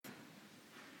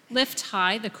Lift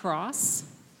High the Cross,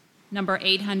 number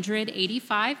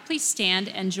 885. Please stand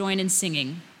and join in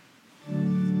singing.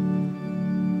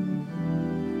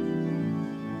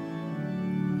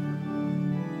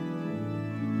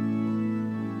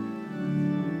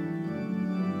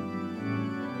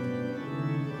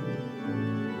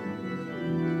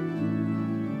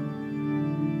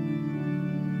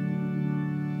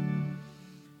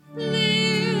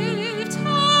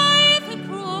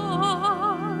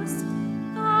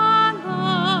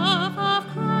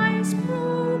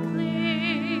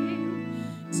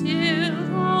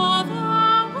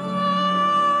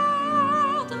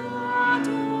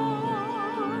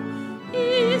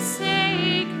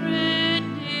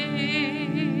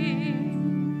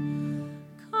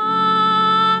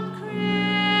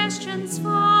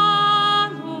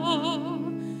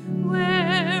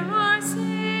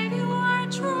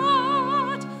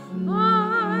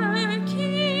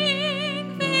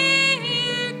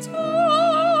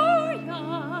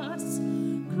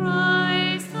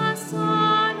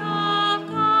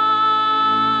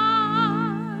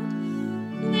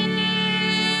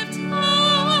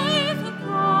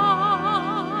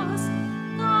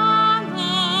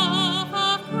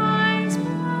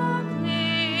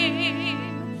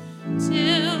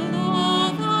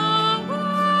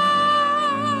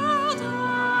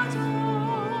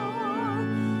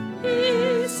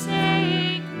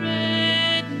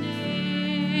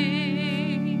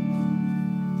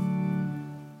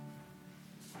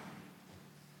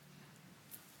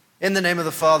 In the name of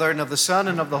the Father, and of the Son,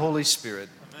 and of the Holy Spirit.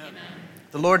 Amen.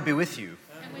 The Lord be with you.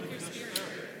 And with your spirit.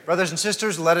 Brothers and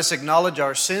sisters, let us acknowledge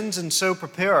our sins and so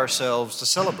prepare ourselves to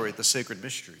celebrate the sacred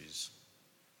mysteries.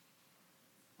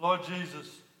 Lord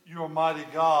Jesus, you are mighty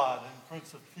God and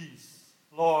Prince of Peace.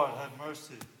 Lord, have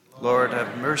mercy. Lord,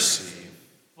 have mercy.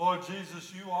 Lord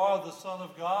Jesus, you are the Son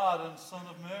of God and Son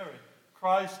of Mary.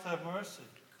 Christ, have mercy.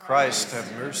 Christ,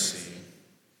 have mercy.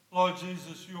 Lord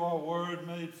Jesus, you are Word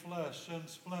made flesh and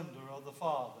splendor of the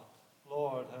Father.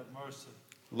 Lord, have mercy.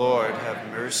 Lord, have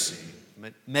mercy.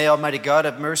 May Almighty God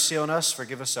have mercy on us,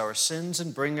 forgive us our sins,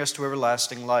 and bring us to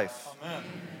everlasting life. Amen.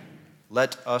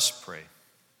 Let us pray.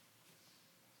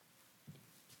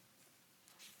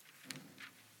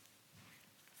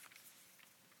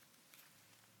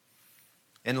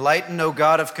 Enlighten, O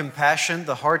God of compassion,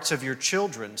 the hearts of your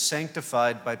children,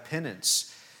 sanctified by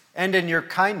penance, and in your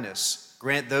kindness,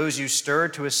 grant those you stir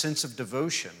to a sense of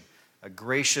devotion, a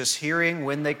gracious hearing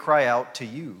when they cry out to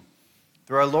you.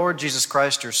 Through our Lord Jesus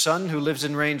Christ, your Son, who lives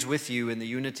and reigns with you in the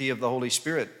unity of the Holy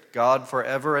Spirit, God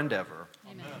forever and ever.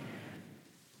 Amen.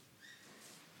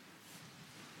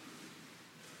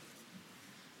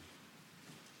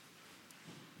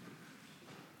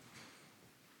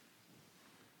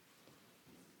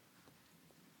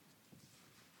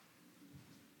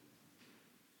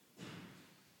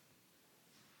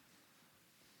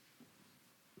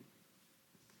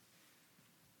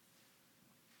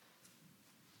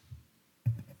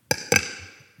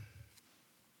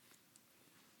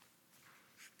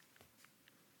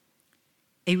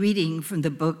 A reading from the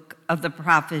book of the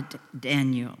prophet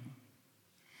Daniel.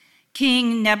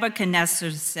 King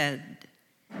Nebuchadnezzar said,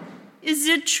 "Is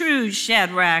it true,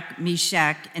 Shadrach,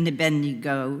 Meshach, and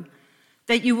Abednego,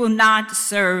 that you will not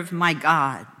serve my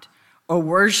God or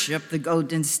worship the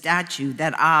golden statue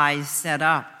that I set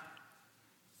up?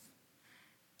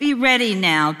 Be ready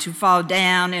now to fall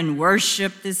down and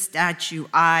worship the statue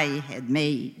I had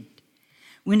made.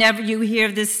 Whenever you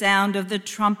hear the sound of the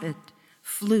trumpet,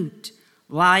 flute,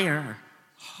 lyre,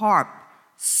 harp,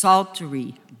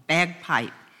 psaltery,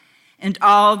 bagpipe, and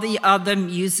all the other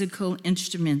musical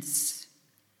instruments.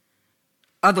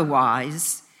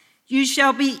 Otherwise, you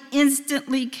shall be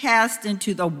instantly cast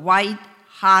into the white,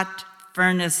 hot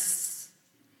furnace.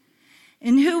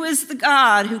 And who is the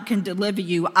God who can deliver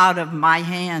you out of my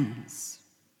hands?"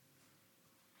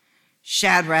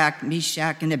 Shadrach,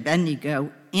 Meshach, and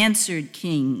Abednego answered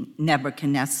King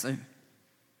Nebuchadnezzar,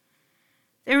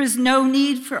 "There is no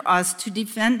need for us to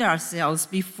defend ourselves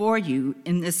before you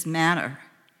in this matter.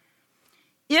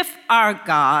 If our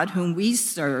God, whom we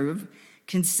serve,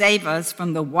 can save us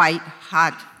from the white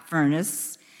hot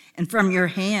furnace and from your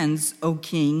hands, O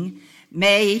king,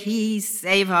 may he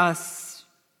save us.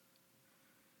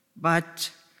 But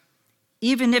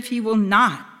even if he will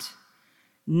not,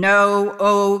 know,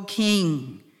 O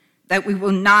king, that we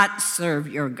will not serve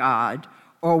your God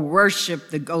or worship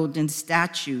the golden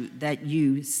statue that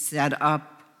you set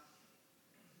up."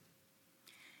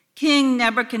 King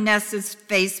Nebuchadnezzar's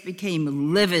face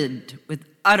became livid with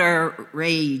utter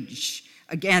rage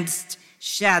against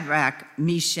Shadrach,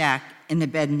 Meshach, and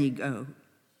Abednego.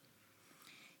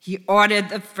 He ordered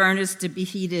the furnace to be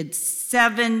heated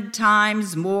 7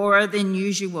 times more than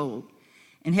usual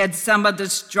and had some of the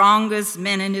strongest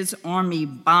men in his army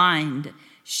bind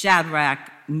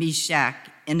Shadrach, Meshach,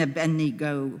 and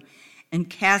Abednego and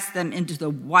cast them into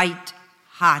the white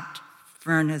hot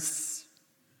furnace.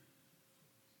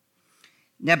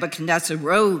 Nebuchadnezzar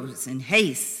rose in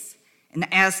haste and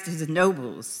asked his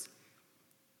nobles,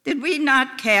 "Did we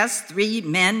not cast 3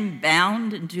 men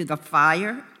bound into the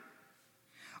fire?"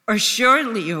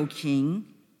 "Surely, O king,"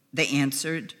 they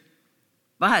answered.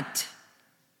 "But,"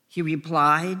 he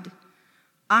replied,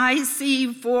 "I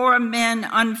see 4 men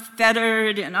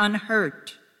unfettered and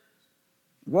unhurt,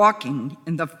 walking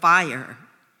in the fire,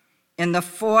 and the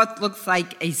 4th looks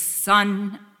like a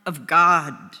son of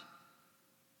God."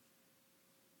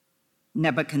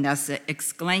 Nebuchadnezzar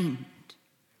exclaimed,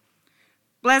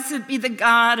 "Blessed be the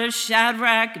God of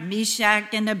Shadrach,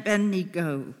 Meshach, and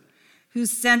Abednego, who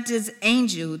sent his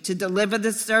angel to deliver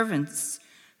the servants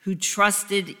who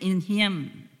trusted in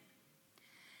him."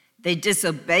 They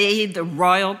disobeyed the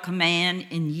royal command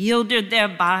and yielded their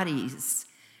bodies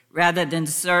rather than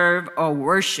serve or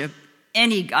worship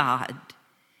any god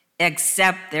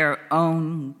except their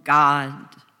own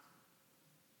God.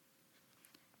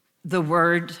 The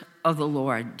word of the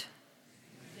Lord.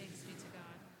 Thanks be to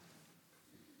God.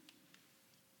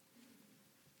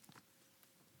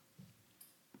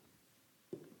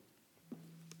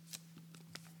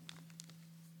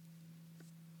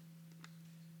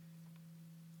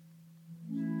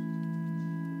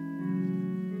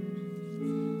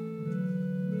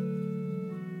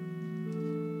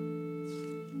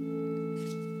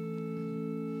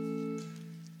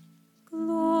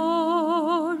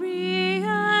 Glory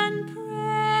and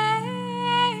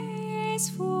praise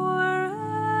forever.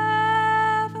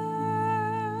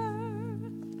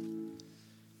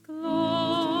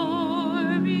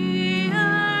 Glory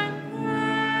and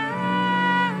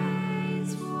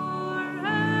praise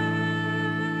forever.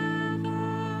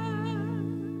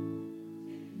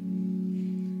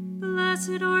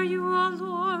 Blessed are you, O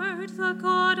Lord, the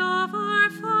God of our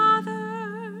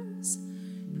fathers,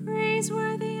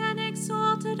 praiseworthy and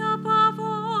exalted above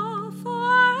all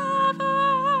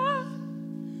forever.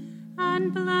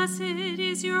 And blessed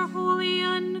is your holy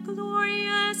and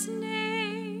glorious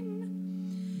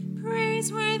name,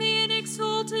 praiseworthy and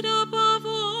exalted above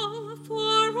all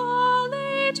for all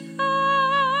ages.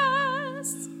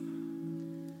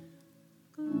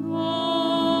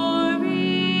 Glory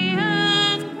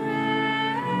and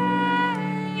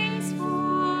praise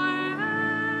forever.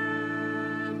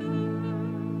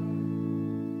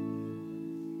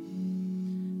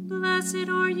 Blessed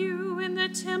are you in the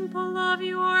temple of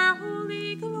your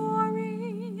holy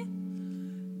glory,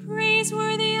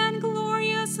 praiseworthy and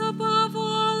glorious above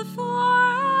all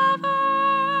forever.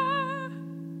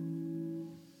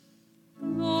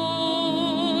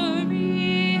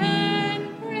 Glory and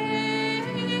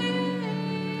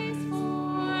praise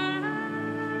forever.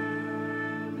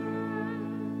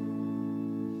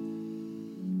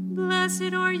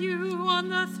 Blessed are you on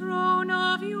the throne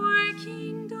of your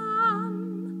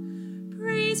kingdom,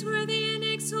 praiseworthy and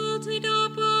exalted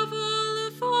above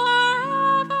all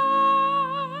forever.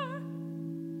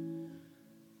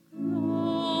 Glory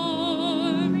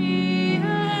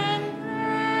and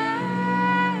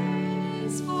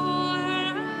praise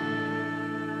forever.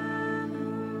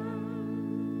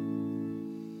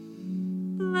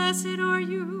 Blessed are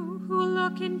you who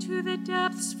look into the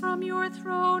depths from your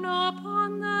throne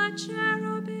upon the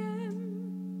cherubim,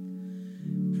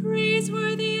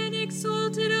 praiseworthy and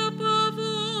exalted above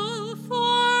all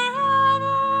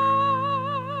forever.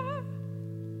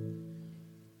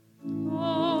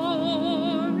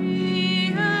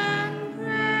 Glory and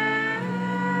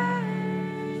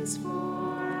praise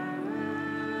forever.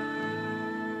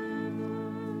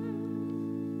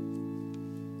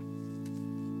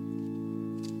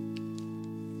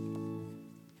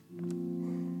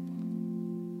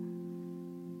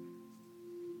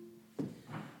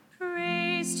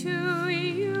 Praise to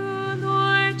you,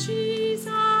 Lord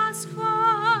Jesus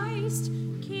Christ,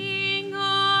 King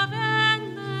of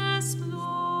endless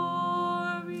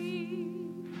glory.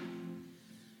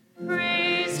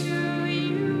 Praise to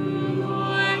you,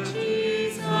 Lord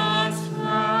Jesus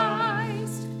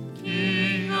Christ,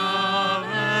 King of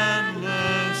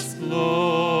endless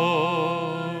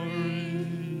glory.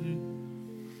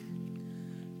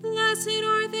 Blessed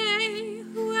are they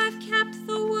who have kept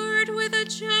the word with a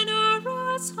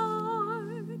generous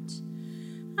heart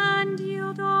and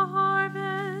yield a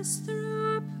harvest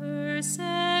through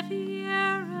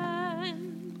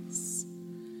perseverance.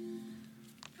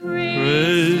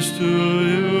 Praise to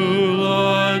you,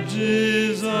 Lord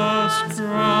Jesus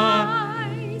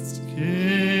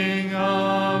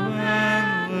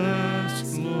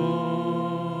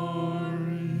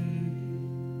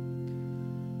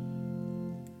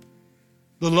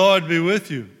Lord be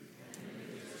with you.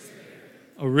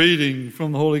 A reading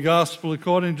from the Holy Gospel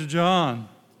according to John.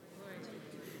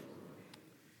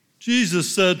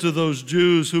 Jesus said to those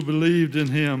Jews who believed in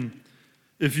him,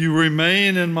 "If you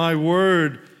remain in my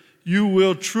word, you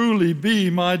will truly be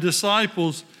my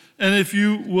disciples, and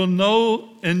you will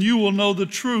know the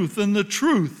truth, and the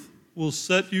truth will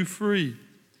set you free."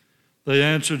 They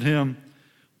answered him,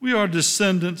 "We are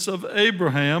descendants of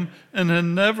Abraham and have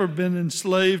never been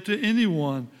enslaved to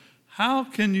anyone. How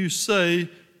can you say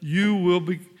you will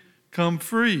become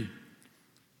free?"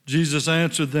 Jesus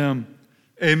answered them,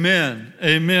 "Amen,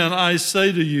 amen, I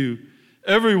say to you,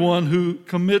 everyone who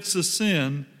commits a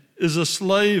sin is a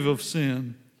slave of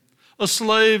sin. A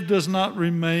slave does not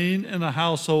remain in a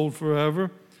household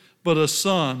forever, but a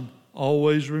son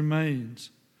always remains.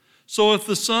 So if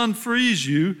the Son frees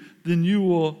you, then you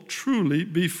will truly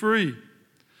be free.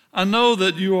 I know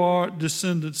that you are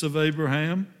descendants of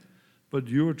Abraham, but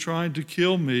you are trying to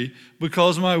kill me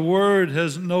because my word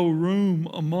has no room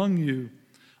among you.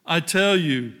 I tell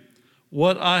you,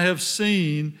 what I have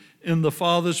seen in the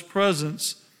Father's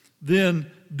presence, then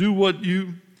do what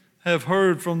you have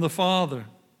heard from the Father."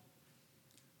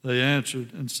 They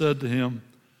answered and said to him,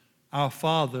 "Our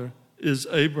father is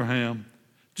Abraham."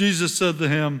 Jesus said to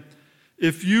him,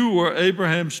 "If you were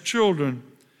Abraham's children,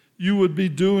 you would be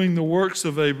doing the works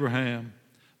of Abraham.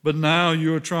 But now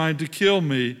you are trying to kill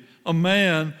me, a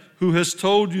man who has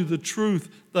told you the truth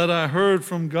that I heard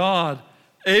from God.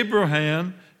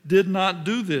 Abraham did not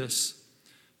do this.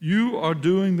 You are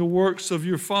doing the works of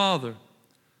your father."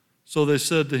 So they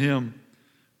said to him,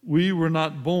 "We were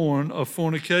not born of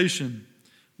fornication.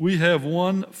 We have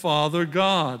one Father,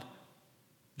 God."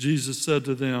 Jesus said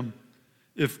to them,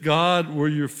 "If God were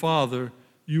your Father,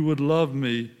 you would love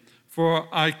me, for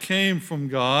I came from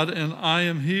God and I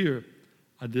am here.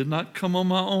 I did not come on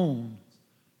my own,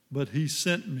 but he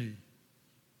sent me."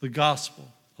 The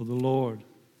Gospel of the Lord.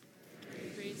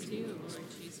 Praise to you, Lord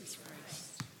Jesus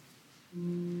Christ.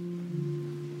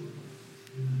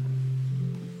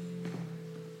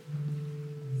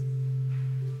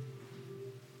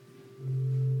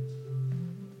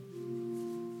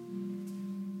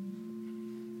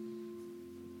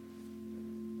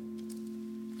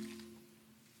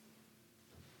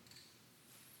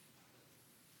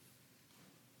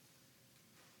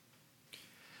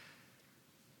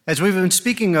 As we've been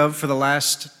speaking of for the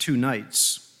last 2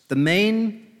 nights, the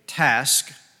main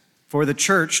task for the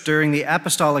church during the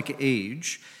apostolic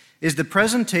age is the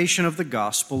presentation of the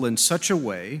gospel in such a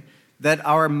way that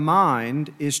our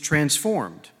mind is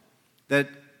transformed, that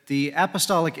the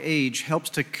apostolic age helps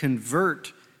to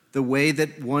convert the way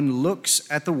that one looks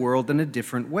at the world in a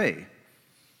different way.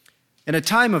 In a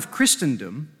time of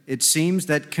Christendom, it seems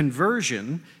that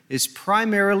conversion is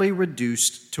primarily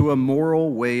reduced to a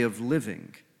moral way of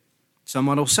living.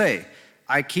 Someone will say,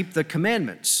 "I keep the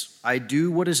commandments. I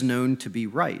do what is known to be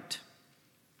right."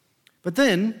 But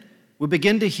then we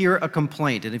begin to hear a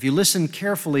complaint, and if you listen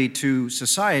carefully to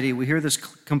society, we hear this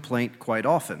complaint quite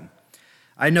often.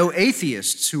 I know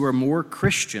atheists who are more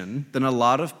Christian than a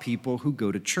lot of people who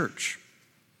go to church.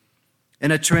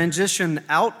 In a transition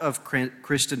out of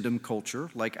Christendom culture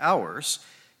like ours,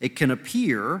 it can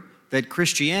appear that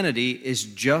Christianity is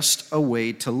just a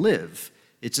way to live.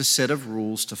 It's a set of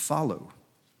rules to follow.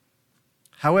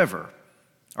 However,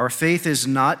 our faith is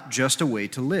not just a way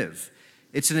to live.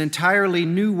 It's an entirely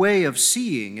new way of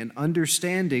seeing and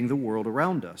understanding the world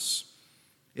around us.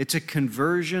 It's a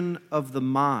conversion of the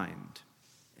mind.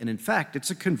 And in fact,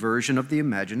 it's a conversion of the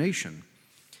imagination.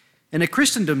 In a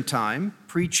Christendom time,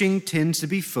 preaching tends to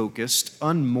be focused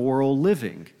on moral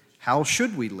living. How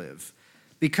should we live?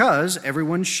 Because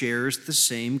everyone shares the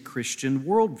same Christian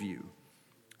worldview.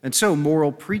 And so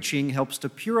moral preaching helps to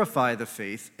purify the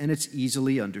faith, and it's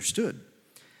easily understood.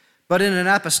 But in an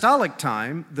apostolic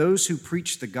time, those who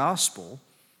preach the gospel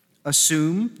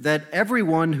assume that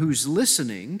everyone who's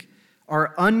listening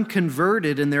are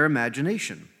unconverted in their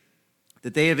imagination,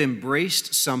 that they have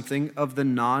embraced something of the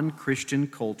non-Christian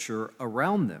culture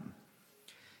around them.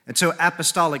 And so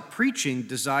apostolic preaching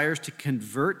desires to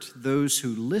convert those who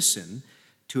listen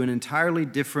to an entirely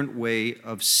different way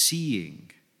of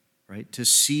seeing, right? To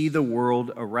see the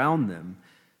world around them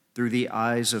through the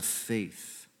eyes of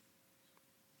faith.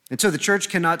 And so the church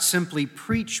cannot simply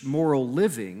preach moral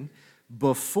living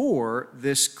before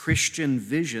this Christian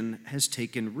vision has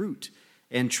taken root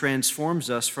and transforms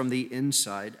us from the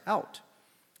inside out.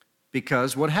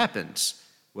 Because what happens?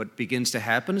 What begins to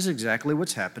happen is exactly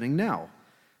what's happening now.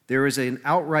 There is an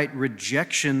outright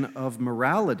rejection of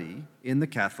morality in the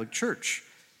Catholic Church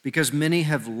because many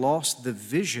have lost the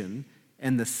vision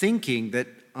and the thinking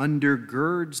that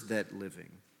undergirds that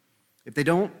living. If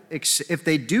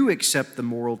they do accept the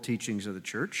moral teachings of the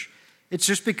church, it's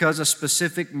just because a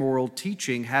specific moral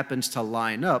teaching happens to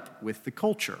line up with the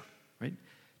culture, right?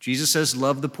 Jesus says,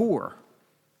 love the poor.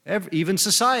 Even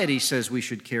society says we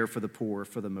should care for the poor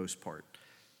for the most part.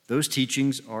 Those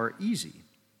teachings are easy.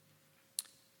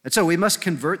 And so we must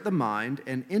convert the mind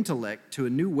and intellect to a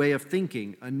new way of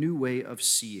thinking, a new way of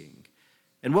seeing.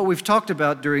 And what we've talked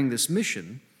about during this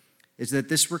mission is that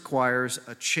this requires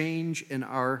a change in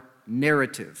our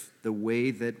narrative, the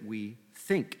way that we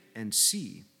think and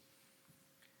see.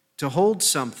 To hold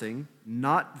something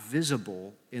not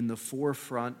visible in the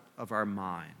forefront of our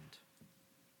mind.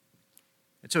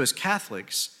 And so as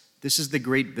Catholics, this is the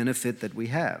great benefit that we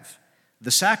have.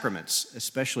 The sacraments,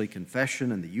 especially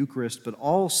confession and the Eucharist, but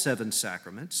all 7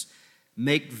 sacraments,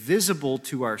 make visible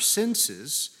to our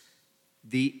senses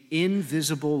the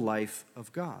invisible life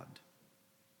of God.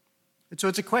 And so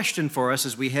it's a question for us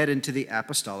as we head into the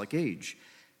apostolic age.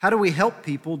 How do we help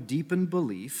people deepen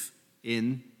belief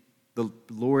in the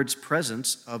Lord's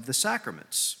presence of the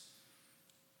sacraments?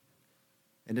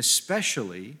 And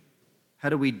especially, how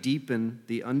do we deepen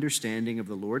the understanding of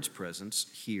the Lord's presence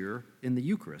here in the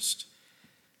Eucharist?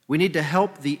 We need to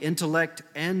help the intellect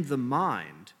and the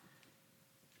mind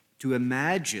to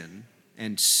imagine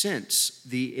and sense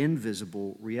the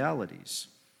invisible realities.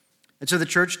 And so the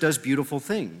church does beautiful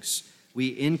things. We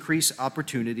increase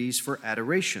opportunities for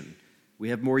adoration. We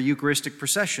have more Eucharistic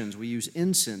processions. We use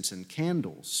incense and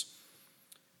candles.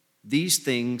 These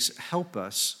things help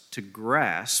us to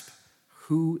grasp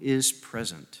who is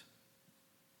present.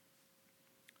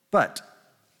 But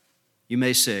you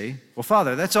may say, well,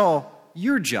 Father, that's all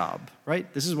your job,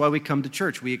 right? This is why we come to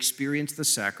church. We experience the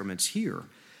sacraments here.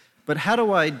 But how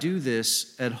do I do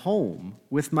this at home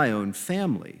with my own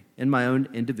family in my own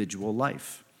individual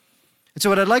life? And so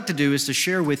what I'd like to do is to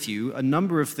share with you a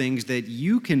number of things that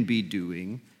you can be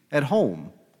doing at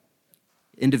home,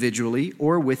 individually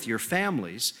or with your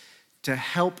families, to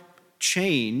help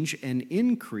change and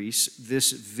increase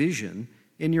this vision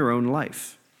in your own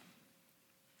life.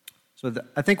 So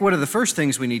I think one of the first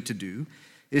things we need to do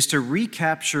is to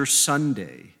recapture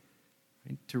Sunday,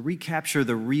 right? To recapture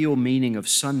the real meaning of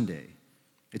Sunday.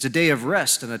 It's a day of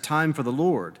rest and a time for the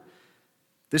Lord.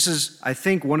 This is, I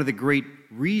think, one of the great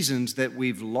reasons that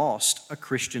we've lost a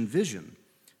Christian vision.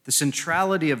 The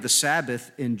centrality of the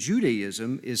Sabbath in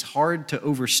Judaism is hard to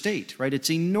overstate, right? It's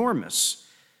enormous.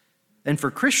 And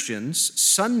for Christians,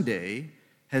 Sunday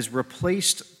has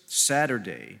replaced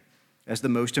Saturday as the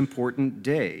most important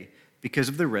day because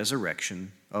of the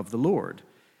resurrection of the Lord.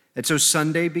 And so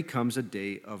Sunday becomes a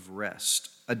day of rest,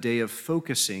 a day of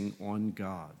focusing on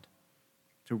God.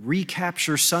 To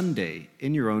recapture Sunday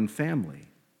in your own family.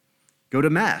 Go to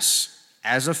Mass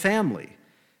as a family,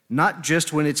 not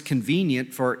just when it's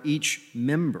convenient for each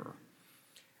member.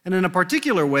 And in a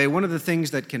particular way, one of the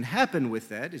things that can happen with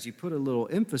that is you put a little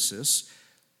emphasis,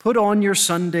 put on your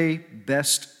Sunday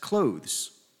best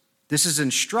clothes. This is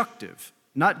instructive,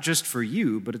 not just for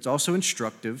you, but it's also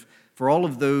instructive for all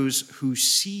of those who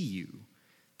see you,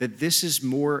 that this is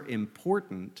more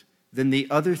important than the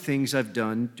other things I've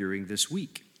done during this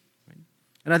week.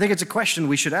 And I think it's a question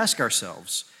we should ask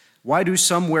ourselves. Why do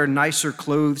some wear nicer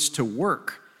clothes to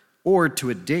work or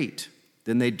to a date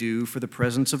than they do for the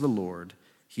presence of the Lord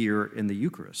here in the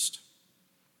Eucharist?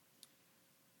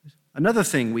 Another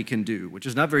thing we can do, which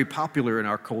is not very popular in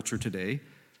our culture today,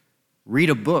 read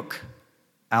a book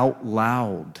out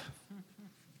loud.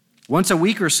 Once a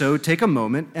week or so, take a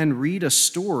moment and read a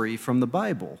story from the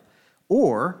Bible,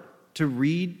 or to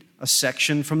read a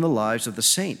section from the lives of the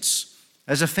saints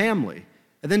as a family,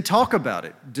 and then talk about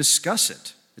it, discuss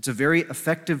it. It's a very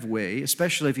effective way,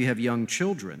 especially if you have young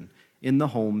children in the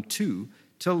home too,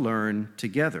 to learn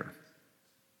together.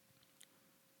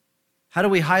 How do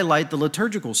we highlight the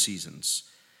liturgical seasons?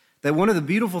 That one of the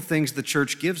beautiful things the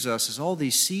church gives us is all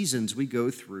these seasons we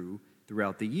go through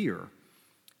throughout the year.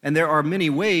 And there are many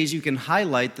ways you can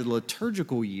highlight the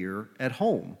liturgical year at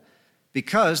home,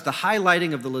 because the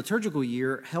highlighting of the liturgical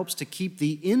year helps to keep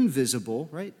the invisible,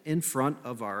 right, in front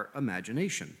of our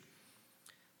imagination.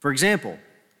 For example,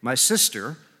 my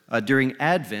sister, during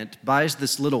Advent, buys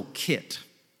this little kit.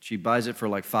 She buys it for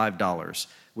like $5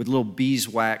 with little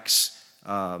beeswax,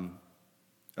 a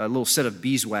little set of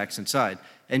beeswax inside.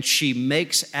 And she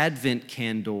makes Advent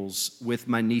candles with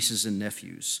my nieces and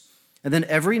nephews. And then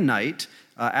every night,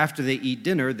 after they eat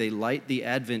dinner, they light the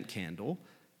Advent candle,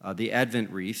 the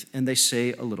Advent wreath, and they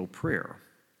say a little prayer.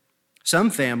 Some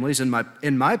families in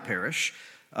my parish,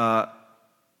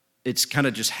 it's kind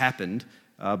of just happened,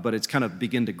 but it's kind of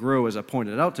begun to grow as I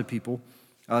pointed out to people.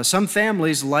 Some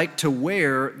families like to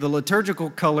wear the liturgical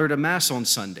color to Mass on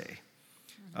Sunday.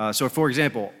 So, for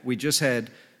example, we just had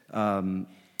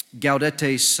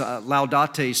Laudate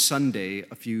Sunday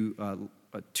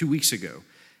 2 weeks ago.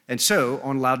 And so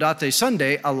on Laudate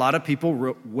Sunday, a lot of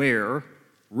people wear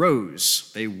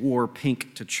rose. They wore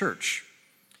pink to church.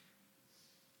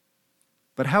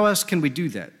 But how else can we do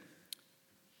that?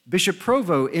 Bishop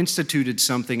Provost instituted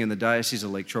something in the Diocese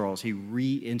of Lake Charles. He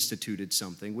reinstituted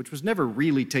something, which was never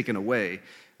really taken away,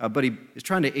 but he is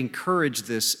trying to encourage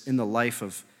this in the life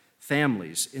of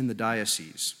families in the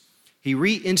diocese. He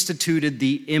reinstituted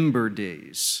the Ember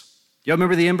Days. Y'all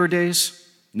remember the Ember Days?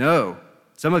 No.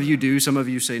 Some of you do, some of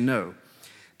you say no.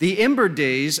 The Ember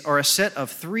Days are a set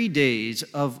of 3 days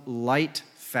of light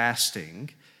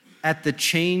fasting at the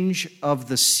change of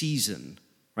the season,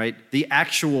 right? The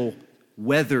actual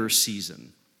weather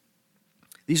season.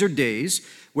 These are days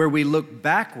where we look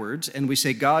backwards and we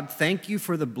say, God, thank you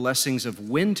for the blessings of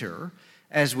winter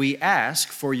as we ask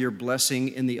for your blessing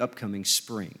in the upcoming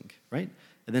spring, right?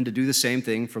 And then to do the same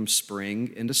thing from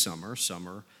spring into summer,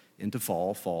 summer into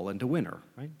fall, fall into winter,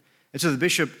 right? And so the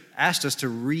bishop asked us to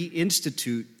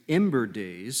reinstitute Ember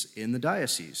Days in the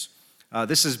diocese.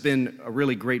 This has been a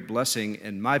really great blessing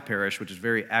in my parish, which is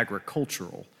very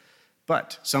agricultural.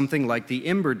 But something like the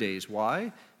Ember Days,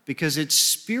 why? Because it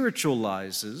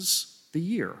spiritualizes the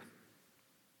year.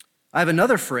 I have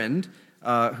another friend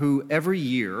who every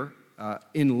year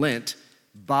in Lent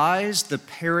buys the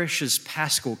parish's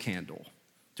Paschal candle.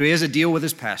 So he has a deal with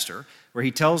his pastor where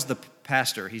he tells the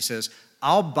pastor, he says,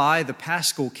 I'll buy the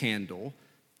Paschal candle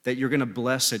that you're going to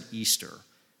bless at Easter.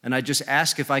 And I just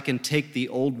ask if I can take the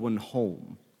old one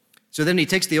home. So then he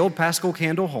takes the old Paschal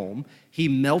candle home, he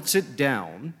melts it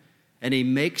down, and he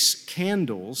makes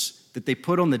candles that they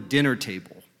put on the dinner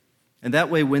table. And that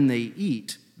way when they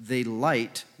eat, they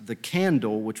light the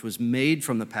candle which was made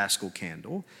from the Paschal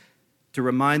candle to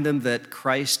remind them that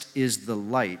Christ is the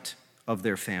light of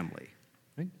their family.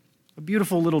 Right? A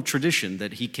beautiful little tradition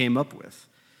that he came up with.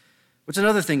 What's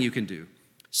another thing you can do?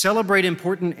 Celebrate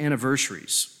important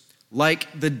anniversaries, like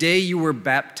the day you were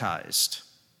baptized.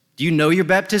 Do you know your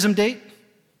baptism date?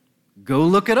 Go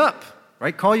look it up,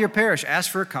 right? Call your parish, ask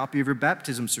for a copy of your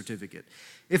baptism certificate.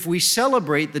 If we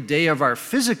celebrate the day of our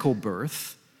physical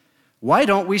birth, why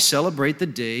don't we celebrate the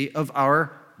day of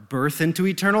our birth into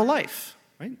eternal life,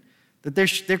 right? That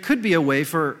there could be a way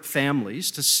for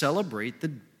families to celebrate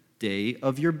the day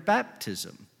of your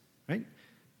baptism, right?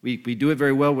 We do it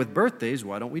very well with birthdays.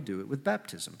 Why don't we do it with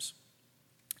baptisms?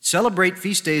 Celebrate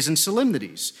feast days and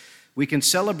solemnities. We can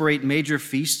celebrate major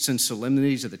feasts and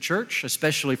solemnities of the church,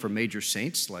 especially for major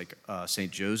saints like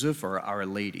St. Joseph or Our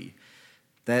Lady.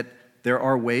 That there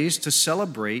are ways to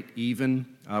celebrate even,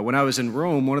 when I was in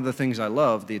Rome, one of the things I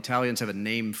love, the Italians have a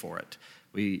name for it.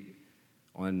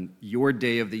 On your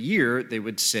day of the year, they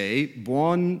would say,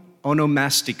 Buon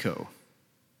onomastico,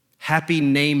 happy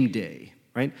name day,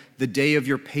 right? The day of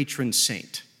your patron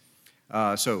saint.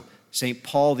 So St.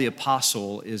 Paul the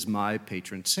Apostle is my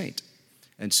patron saint.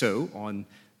 And so on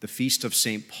the feast of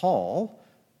St. Paul,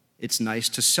 it's nice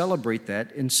to celebrate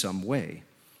that in some way.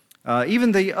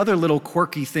 Even the other little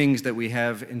quirky things that we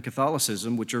have in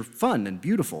Catholicism, which are fun and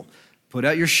beautiful. Put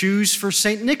out your shoes for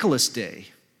St. Nicholas Day,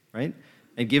 right?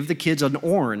 And give the kids an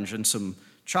orange and some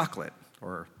chocolate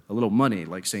or a little money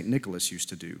like St. Nicholas used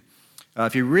to do.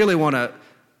 If you really want to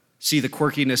see the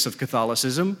quirkiness of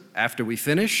Catholicism, after we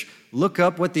finish, look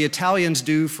up what the Italians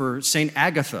do for St.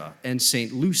 Agatha and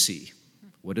St. Lucy.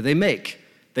 What do they make?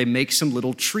 They make some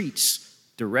little treats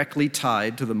directly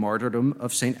tied to the martyrdom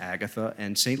of St. Agatha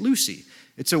and St. Lucy.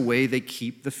 It's a way they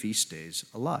keep the feast days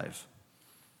alive.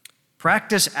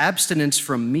 Practice abstinence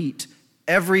from meat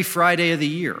every Friday of the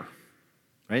year,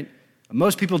 right?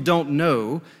 Most people don't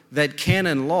know that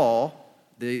canon law,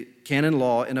 the canon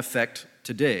law in effect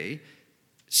today,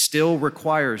 still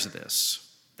requires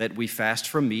this, that we fast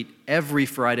from meat every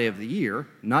Friday of the year,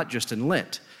 not just in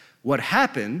Lent. What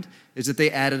happened is that they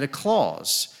added a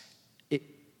clause.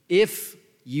 If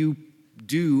you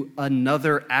do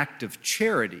another act of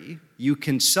charity, you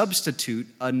can substitute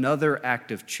another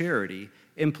act of charity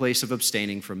in place of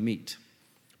abstaining from meat.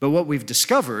 But what we've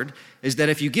discovered is that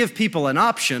if you give people an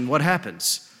option, what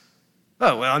happens?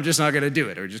 Oh, well, I'm just not going to do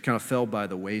it, or it just kind of fell by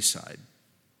the wayside.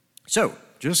 So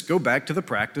just go back to the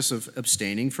practice of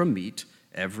abstaining from meat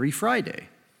every Friday.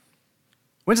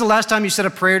 When's the last time you said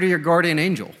a prayer to your guardian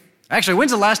angel? Actually,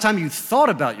 when's the last time you thought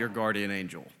about your guardian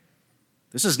angel?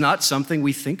 This is not something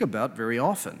we think about very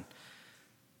often.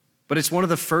 But it's one of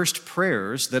the first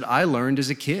prayers that I learned as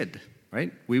a kid,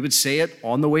 right? We would say it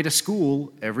on the way to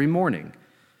school every morning.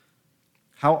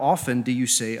 How often do you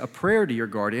say a prayer to your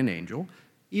guardian angel,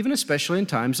 even especially in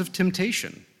times of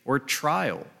temptation or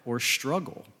trial or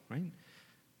struggle, right?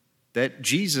 that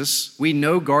Jesus, we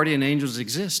know guardian angels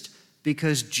exist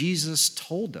because Jesus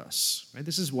told us. Right?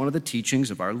 This is one of the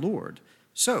teachings of our Lord.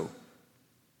 So,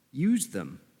 use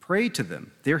them, pray to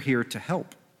them. They're here to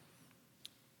help.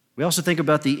 We also think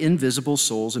about the invisible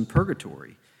souls in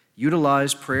purgatory.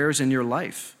 Utilize prayers in your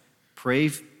life. Pray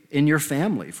in your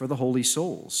family for the holy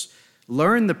souls.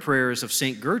 Learn the prayers of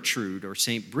St. Gertrude or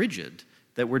St. Bridget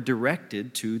that were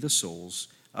directed to the souls,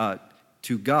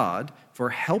 to God for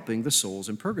helping the souls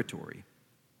in purgatory.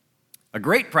 A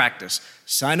great practice,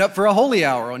 sign up for a holy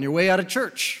hour on your way out of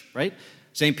church, right?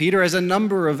 St. Peter has a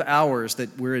number of hours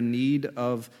that we're in need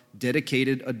of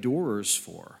dedicated adorers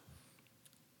for.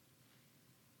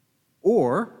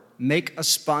 Or make a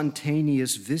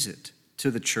spontaneous visit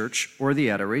to the church or the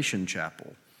adoration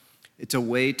chapel. It's a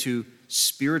way to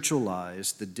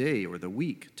spiritualize the day or the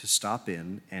week, to stop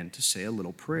in and to say a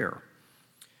little prayer.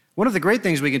 One of the great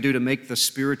things we can do to make the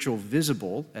spiritual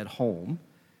visible at home,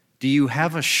 do you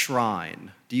have a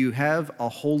shrine? Do you have a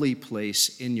holy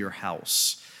place in your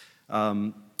house?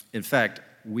 In fact,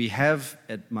 we have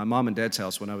at my mom and dad's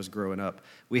house when I was growing up,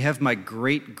 we have my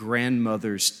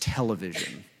great-grandmother's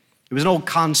television. It was an old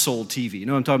console TV. You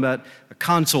know what I'm talking about? A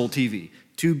console TV.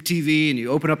 Tube TV, and you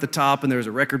open up the top, and there's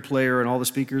a record player and all the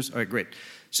speakers. All right, great.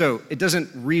 So it doesn't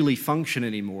really function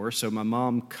anymore, so my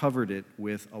mom covered it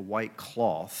with a white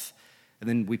cloth, and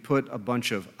then we put a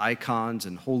bunch of icons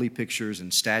and holy pictures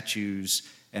and statues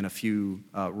and a few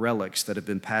relics that have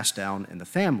been passed down in the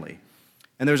family.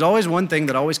 And there's always one thing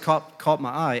that always caught my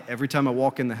eye every time I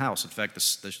walk in the house. In fact,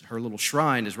 her little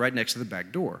shrine is right next to the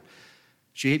back door.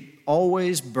 She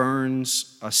always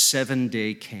burns a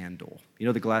 7-day candle. You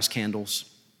know the glass candles?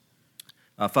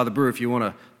 Father Brewer, if you want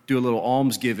to do a little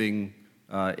almsgiving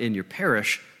in your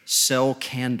parish, sell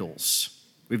candles.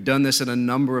 We've done this in a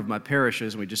number of my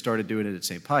parishes, and we just started doing it at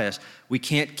St. Pius. We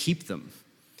can't keep them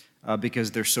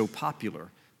because they're so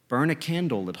popular. Burn a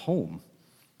candle at home.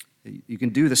 You can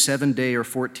do the 7-day or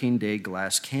 14-day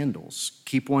glass candles.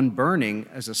 Keep one burning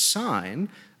as a sign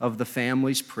of the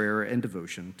family's prayer and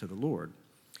devotion to the Lord.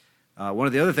 One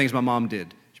of the other things my mom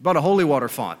did, she bought a holy water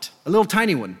font, a little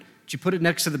tiny one. She put it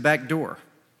next to the back door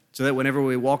so that whenever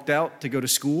we walked out to go to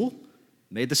school,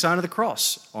 made the sign of the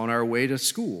cross on our way to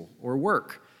school or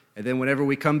work. And then whenever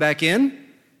we come back in,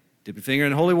 dip your finger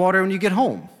in holy water when you get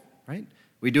home, right?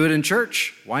 We do it in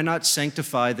church. Why not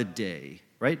sanctify the day,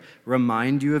 right?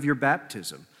 Remind you of your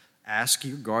baptism. Ask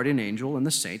your guardian angel and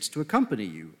the saints to accompany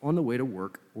you on the way to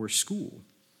work or school.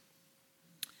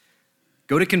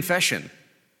 Go to confession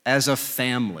as a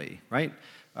family, right?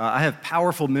 I have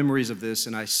powerful memories of this,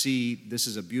 and I see this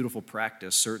is a beautiful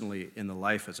practice, certainly in the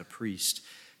life as a priest,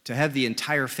 to have the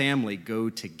entire family go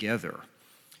together.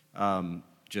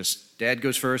 Just dad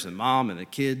goes first, and mom, and the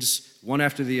kids, one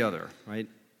after the other, right?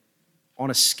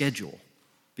 On a schedule,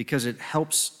 because it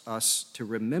helps us to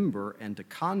remember and to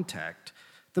contact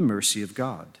the mercy of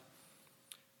God.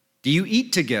 Do you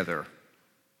eat together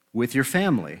with your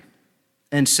family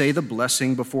and say the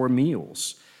blessing before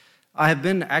meals? I have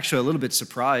been actually a little bit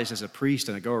surprised as a priest,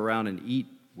 and I go around and eat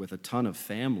with a ton of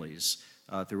families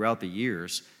throughout the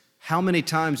years, how many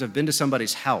times I've been to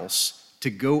somebody's house to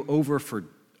go over for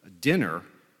dinner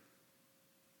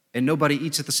and nobody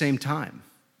eats at the same time.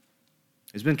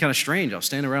 It's been kind of strange. I'll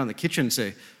stand around in the kitchen and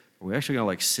say, are we actually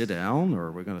going to sit down, or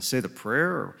are we going to say the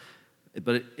prayer?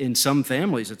 But in some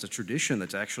families, it's a tradition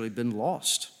that's actually been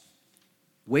lost.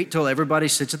 Wait till everybody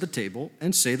sits at the table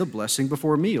and say the blessing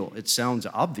before a meal. It sounds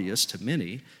obvious to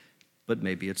many, but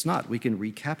maybe it's not. We can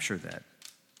recapture that.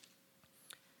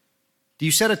 Do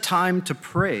you set a time to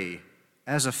pray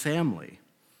as a family?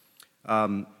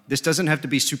 This doesn't have to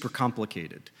be super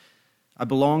complicated. I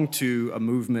belong to a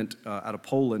movement out of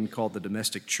Poland called the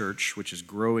Domestic Church, which is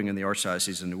growing in the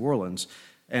Archdiocese of New Orleans.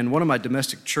 And one of my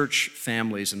domestic church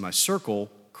families in my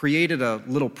circle created a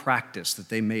little practice that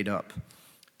they made up.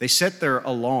 They set their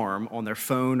alarm on their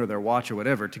phone or their watch or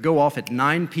whatever to go off at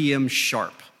 9 p.m.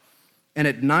 sharp. And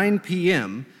at 9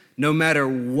 p.m., no matter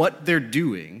what they're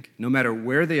doing, no matter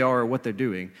where they are or what they're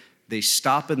doing, they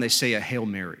stop and they say a Hail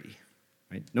Mary.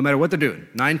 Right? No matter what they're doing,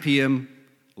 9 p.m.,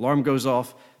 alarm goes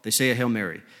off, they say a Hail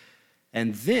Mary.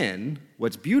 And then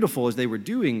what's beautiful is they were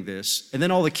doing this, and then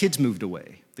all the kids moved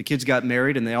away. The kids got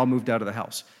married, and they all moved out of the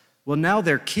house. Well, now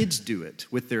their kids do it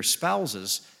with their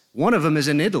spouses. One of them is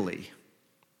in Italy.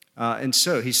 And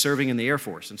so he's serving in the Air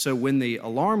Force. And so when the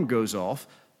alarm goes off,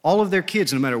 all of their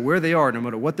kids, no matter where they are, no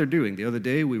matter what they're doing. The other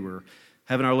day we were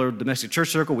having our little domestic church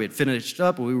circle. We had finished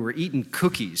up, and we were eating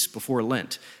cookies before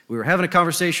Lent. We were having a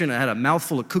conversation. I had a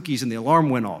mouthful of cookies, and the alarm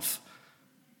went off.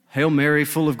 Hail Mary,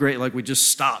 full of grace. Like we just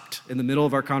stopped in the middle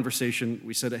of our conversation.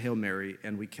 We said a Hail Mary,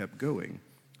 and we kept going.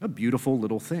 A beautiful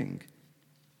little thing.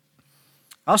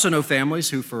 I also know families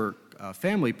who, for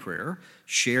family prayer,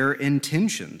 share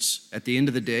intentions. At the end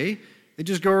of the day, they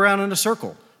just go around in a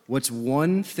circle. What's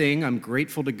one thing I'm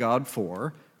grateful to God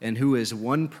for, and who is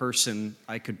one person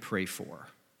I could pray for,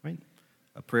 right?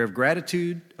 A prayer of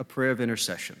gratitude, a prayer of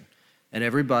intercession. And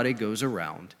everybody goes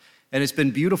around. And it's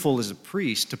been beautiful as a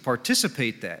priest to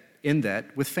participate in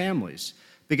that with families.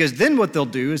 Because then what they'll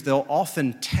do is they'll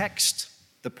often text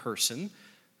the person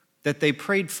that they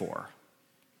prayed for.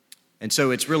 And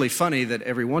so it's really funny that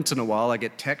every once in a while I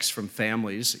get texts from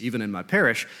families, even in my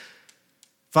parish,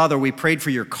 Father, we prayed for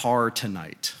your car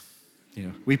tonight.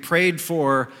 We prayed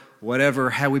for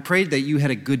whatever, we prayed that you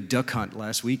had a good duck hunt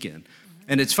last weekend.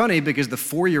 And it's funny because the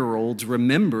 4-year-olds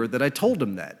remember that I told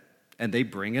them that, and they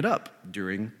bring it up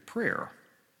during prayer.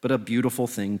 But a beautiful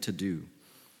thing to do.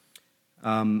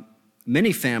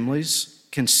 Many families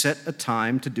can set a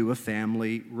time to do a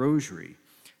family rosary.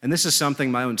 And this is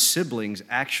something my own siblings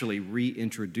actually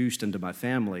reintroduced into my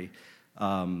family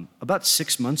about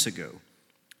 6 months ago.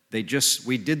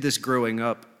 We did this growing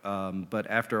up, but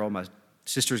after all my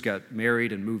sisters got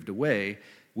married and moved away,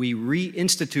 we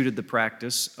reinstituted the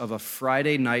practice of a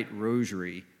Friday night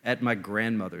rosary at my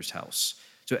grandmother's house.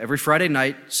 So every Friday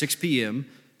night, 6 p.m.,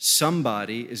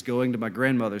 somebody is going to my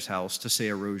grandmother's house to say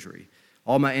a rosary.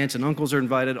 All my aunts and uncles are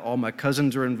invited, all my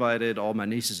cousins are invited, all my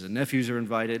nieces and nephews are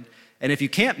invited. And if you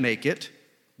can't make it,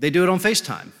 they do it on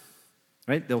FaceTime,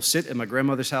 right? They'll sit at my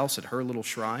grandmother's house at her little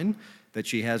shrine that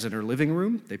she has in her living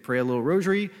room. They pray a little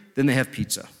rosary, then they have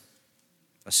pizza.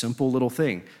 A simple little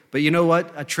thing. But you know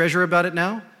what I treasure about it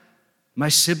now? My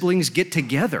siblings get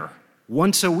together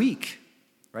once a week,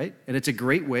 right? And it's a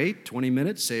great way, 20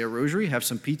 minutes, say a rosary, have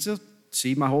some pizza,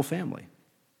 see my whole family.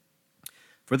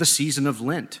 For the season of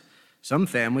Lent, some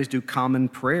families do common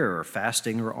prayer or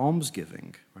fasting or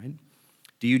almsgiving, right?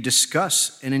 Do you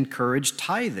discuss and encourage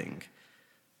tithing?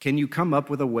 Can you come up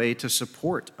with a way to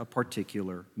support a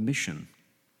particular mission?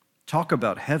 Talk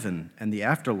about heaven and the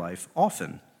afterlife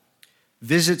often.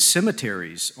 Visit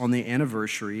cemeteries on the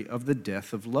anniversary of the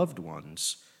death of loved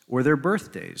ones or their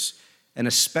birthdays, and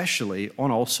especially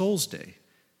on All Souls Day.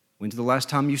 When's the last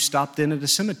time you stopped in at a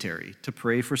cemetery to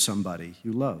pray for somebody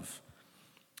you love?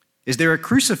 Is there a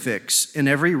crucifix in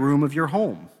every room of your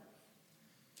home?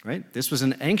 Right? This was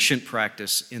an ancient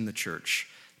practice in the church.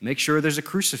 Make sure there's a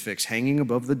crucifix hanging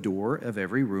above the door of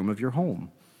every room of your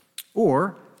home.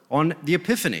 Or on the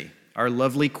Epiphany, our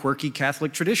lovely quirky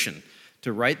Catholic tradition,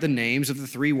 to write the names of the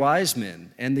 3 wise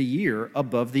men and the year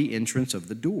above the entrance of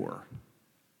the door.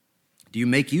 Do you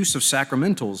make use of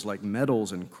sacramentals like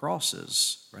medals and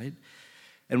crosses, right?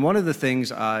 And one of the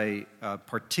things I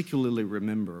particularly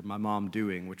remember my mom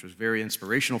doing, which was very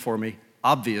inspirational for me,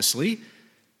 obviously,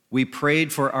 we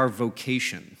prayed for our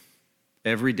vocation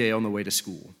every day on the way to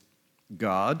school.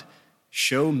 God,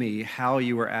 show me how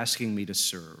you are asking me to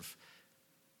serve.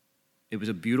 It was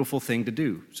a beautiful thing to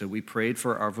do, so we prayed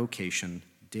for our vocation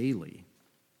daily.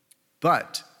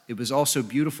 But it was also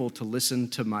beautiful to listen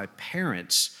to my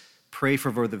parents pray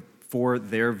for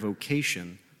their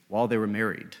vocation while they were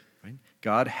married. Right?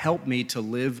 God, help me to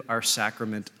live our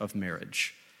sacrament of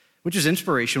marriage, which is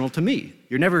inspirational to me.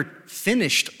 You're never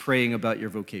finished praying about your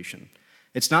vocation.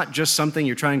 It's not just something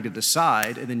you're trying to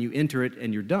decide and then you enter it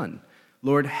and you're done.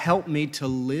 Lord, help me to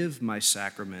live my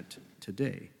sacrament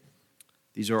today.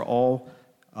 These are all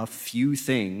a few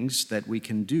things that we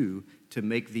can do to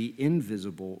make the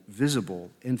invisible visible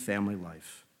in family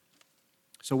life.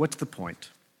 So what's the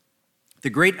point? The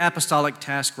great apostolic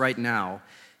task right now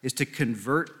is to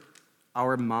convert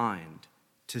our mind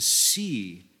to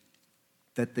see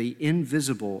that the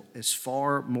invisible is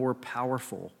far more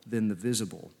powerful than the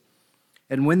visible.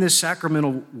 And when this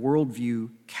sacramental worldview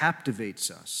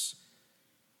captivates us,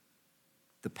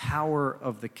 the power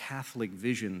of the Catholic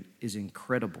vision is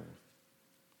incredible.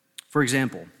 For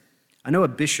example, I know a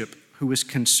bishop who was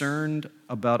concerned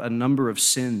about a number of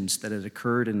sins that had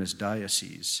occurred in his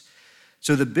diocese.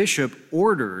 So the bishop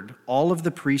ordered all of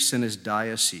the priests in his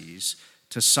diocese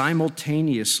to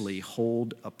simultaneously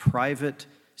hold a private,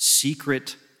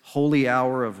 secret, holy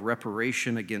hour of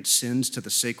reparation against sins to the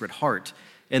Sacred Heart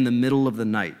in the middle of the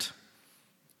night.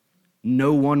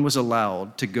 No one was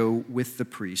allowed to go with the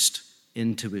priest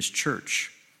into his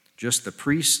church, just the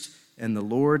priest and the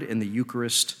Lord in the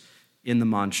Eucharist in the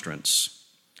monstrance.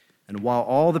 And while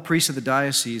all the priests of the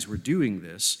diocese were doing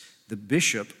this, the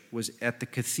bishop was at the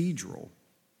cathedral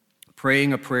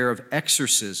praying a prayer of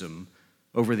exorcism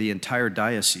over the entire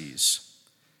diocese.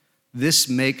 This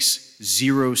makes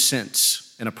zero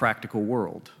sense in a practical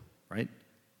world, right?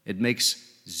 It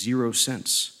makes zero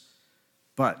sense.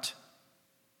 But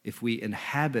if we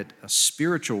inhabit a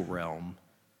spiritual realm,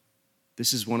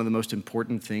 this is one of the most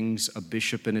important things a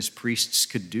bishop and his priests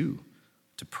could do,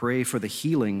 to pray for the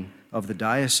healing of the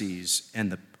diocese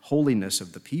and the holiness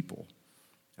of the people.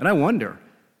 And I wonder,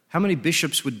 how many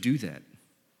bishops would do that?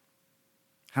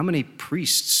 How many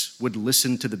priests would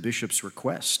listen to the bishop's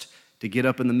request to get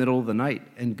up in the middle of the night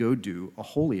and go do a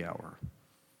holy hour?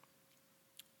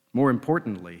 More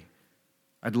importantly,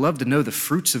 I'd love to know the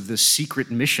fruits of this secret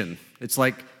mission. It's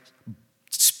like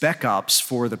spec ops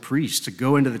for the priest to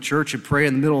go into the church and pray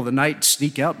in the middle of the night,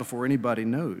 sneak out before anybody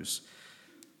knows.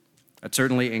 I'd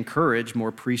certainly encourage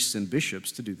more priests and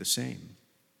bishops to do the same.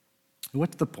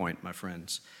 What's the point, my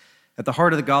friends? At the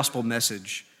heart of the gospel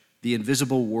message, the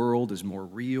invisible world is more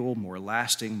real, more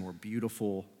lasting, more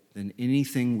beautiful than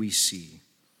anything we see.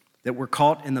 That we're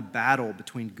caught in the battle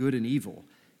between good and evil,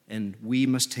 and we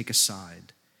must take a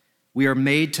side. We are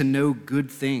made to know good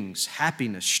things,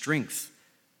 happiness, strength,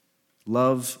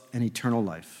 love, and eternal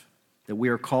life. That we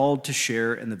are called to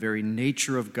share in the very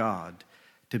nature of God,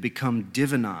 to become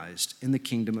divinized in the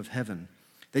kingdom of heaven.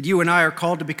 That you and I are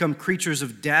called to become creatures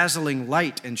of dazzling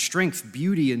light and strength,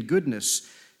 beauty and goodness,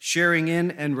 sharing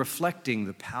in and reflecting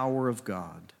the power of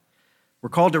God. We're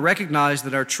called to recognize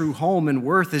that our true home and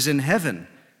worth is in heaven,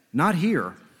 not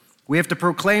here. We have to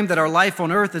proclaim that our life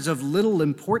on earth is of little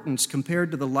importance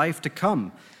compared to the life to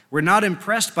come. We're not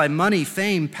impressed by money,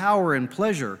 fame, power, and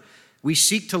pleasure. We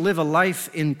seek to live a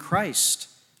life in Christ,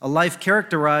 a life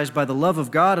characterized by the love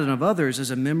of God and of others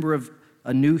as a member of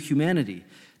a new humanity.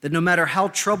 That no matter how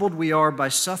troubled we are by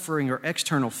suffering or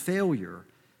external failure,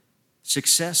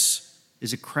 success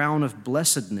is a crown of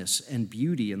blessedness and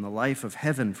beauty in the life of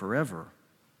heaven forever.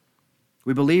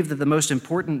 We believe that the most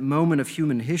important moment of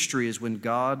human history is when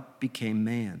God became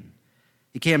man.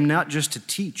 He came not just to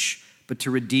teach, but to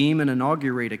redeem and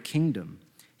inaugurate a kingdom.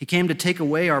 He came to take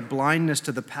away our blindness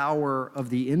to the power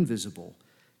of the invisible,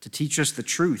 to teach us the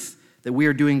truth that we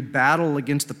are doing battle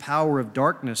against the power of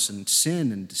darkness and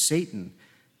sin and Satan,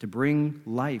 to bring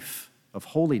life of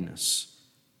holiness.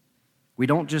 We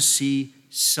don't just see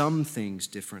some things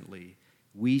differently,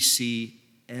 we see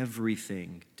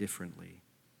everything differently.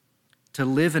 To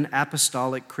live an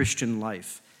apostolic Christian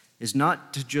life is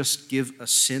not to just give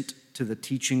assent to the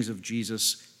teachings of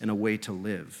Jesus and a way to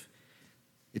live.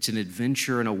 It's an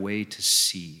adventure and a way to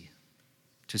see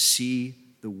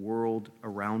the world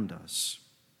around us.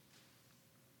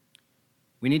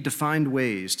 We need to find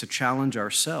ways to challenge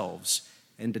ourselves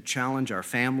and to challenge our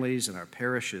families and our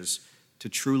parishes to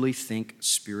truly think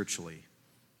spiritually.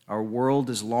 Our world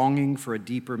is longing for a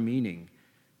deeper meaning,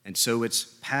 and so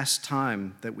it's past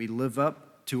time that we live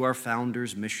up to our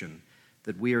founder's mission,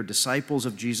 that we are disciples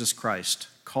of Jesus Christ,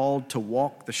 called to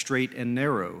walk the straight and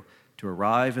narrow to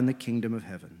arrive in the kingdom of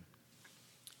heaven.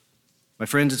 My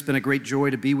friends, it's been a great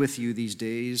joy to be with you these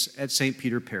days at St.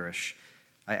 Peter Parish.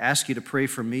 I ask you to pray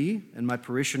for me and my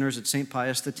parishioners at St.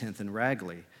 Pius X in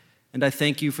Ragley, and I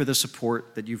thank you for the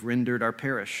support that you've rendered our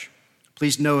parish.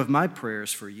 Please know of my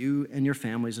prayers for you and your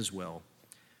families as well.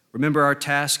 Remember, our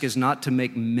task is not to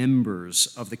make members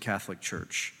of the Catholic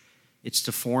Church. It's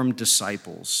to form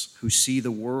disciples who see the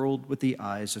world with the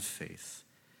eyes of faith.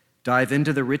 Dive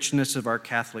into the richness of our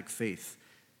Catholic faith.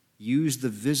 Use the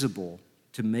visible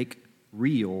to make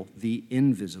real the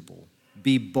invisible.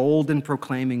 Be bold in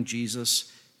proclaiming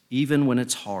Jesus, even when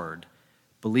it's hard.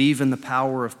 Believe in the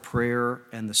power of prayer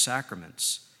and the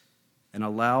sacraments, and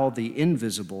allow the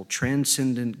invisible,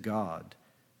 transcendent God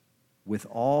with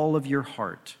all of your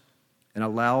heart, and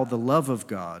allow the love of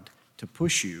God to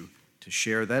push you to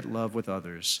share that love with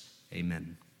others.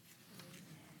 Amen.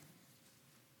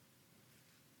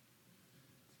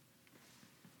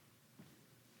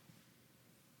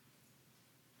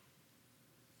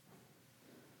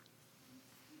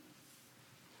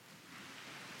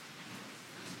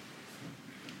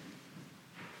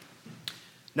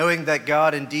 Knowing that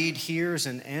God indeed hears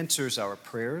and answers our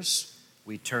prayers,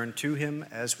 we turn to him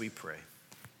as we pray.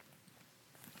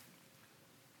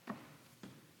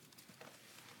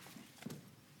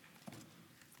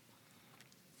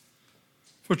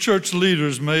 For church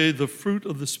leaders, may the fruit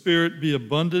of the Spirit be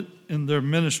abundant in their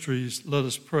ministries. Let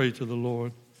us pray to the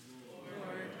Lord. Lord,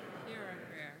 hear our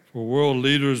prayer. For world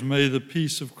leaders, may the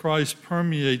peace of Christ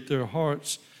permeate their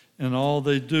hearts in all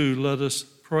they do. Let us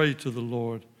pray to the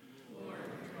Lord. Lord,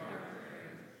 hear our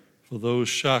prayer. For those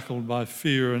shackled by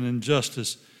fear and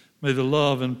injustice, may the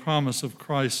love and promise of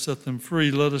Christ set them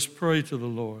free. Let us pray to the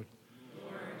Lord.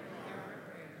 Lord, hear our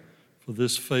prayer. For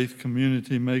this faith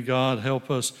community, may God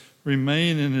help us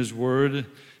remain in his word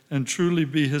and truly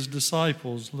be his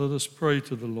disciples. Let us pray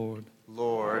to the Lord.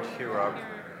 Lord, hear our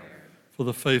prayer. For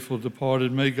the faithful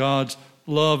departed, may God's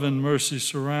love and mercy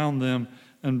surround them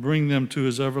and bring them to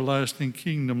his everlasting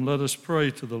kingdom. Let us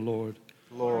pray to the Lord.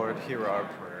 Lord, hear our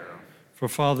prayer. For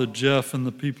Father Jeff and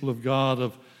the people of God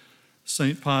of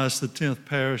St. Pius X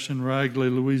Parish in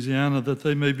Ragley, Louisiana, that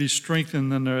they may be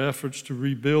strengthened in their efforts to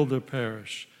rebuild their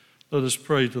parish. Let us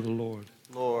pray to the Lord.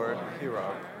 Lord, hear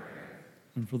our prayer.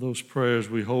 And for those prayers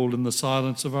we hold in the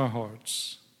silence of our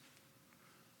hearts,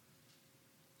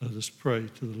 let us pray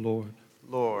to the Lord.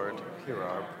 Lord, hear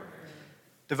our prayer.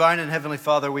 Divine and Heavenly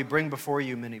Father, we bring before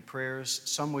you many prayers.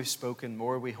 Some we've spoken,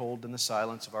 more we hold in the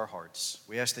silence of our hearts.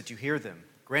 We ask that you hear them.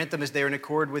 Grant them as they are in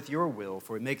accord with your will,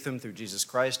 for we make them through Jesus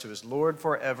Christ, who is Lord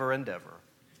forever and ever.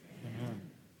 Amen.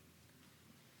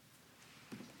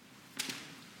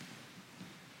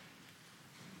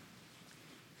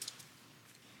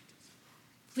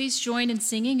 Please join in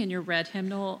singing in your red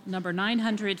hymnal, number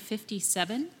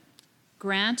 957,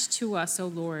 Grant to Us, O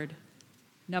Lord,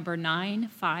 number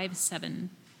 957.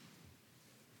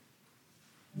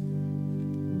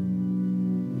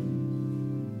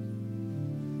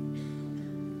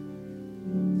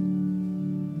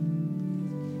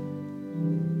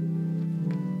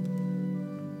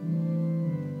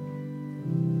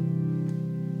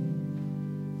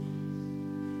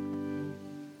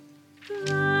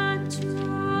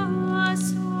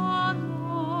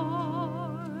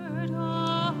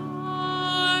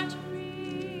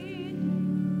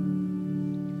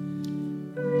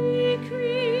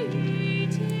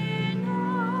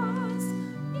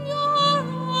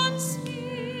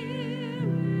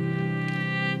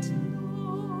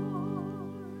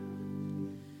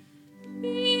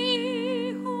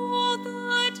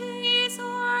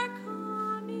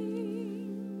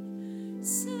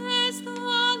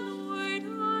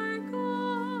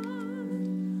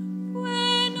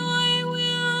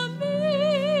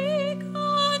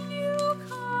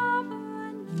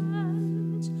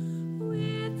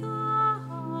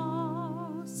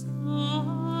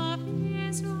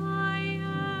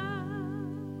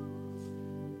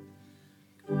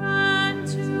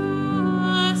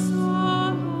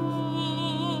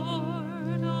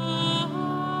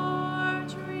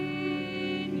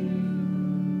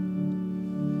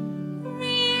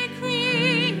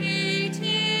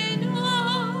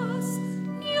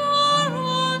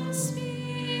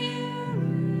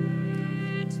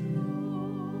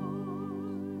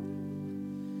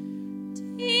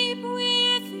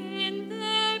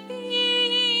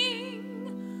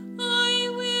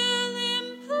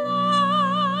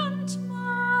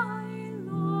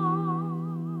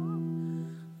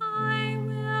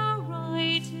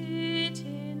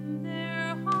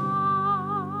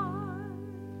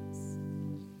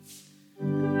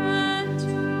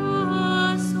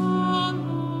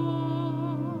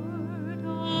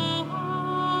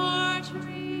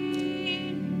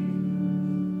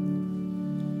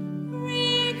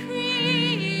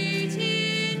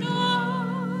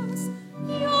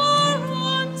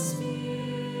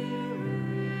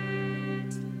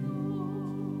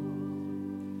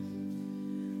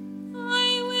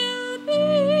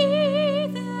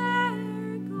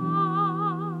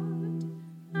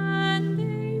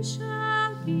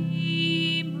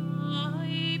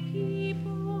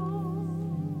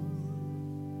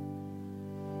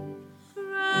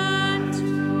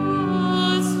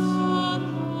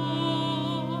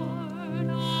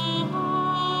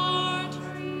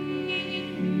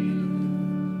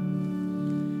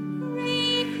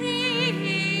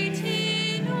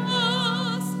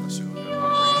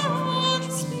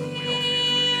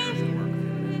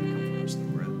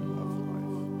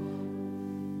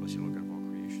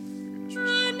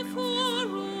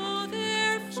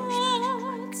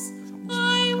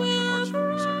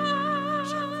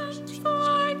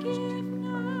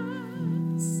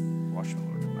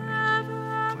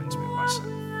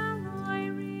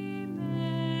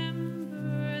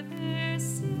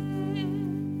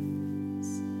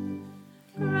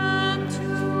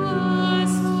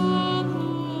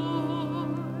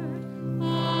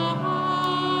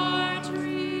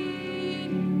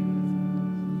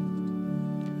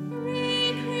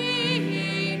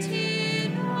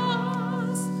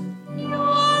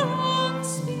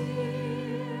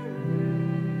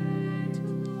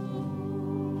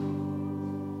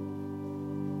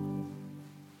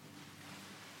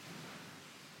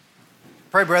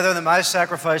 Pray, brethren, that my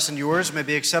sacrifice and yours may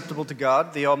be acceptable to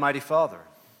God, the Almighty Father.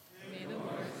 May the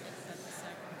Lord accept the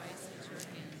sacrifice at your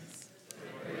hands,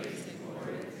 for praise and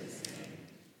glory of his name,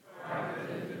 for our good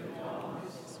and the all of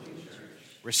his sweet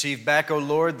church. Receive back, O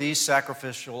Lord, these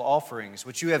sacrificial offerings,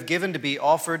 which you have given to be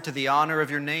offered to the honor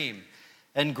of your name,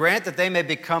 and grant that they may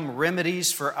become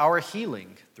remedies for our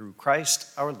healing through Christ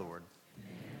our Lord.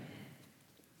 Amen.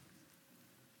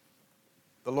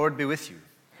 The Lord be with you.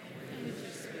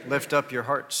 Lift up your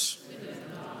hearts.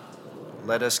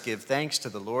 Let us give thanks to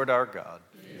the Lord our God.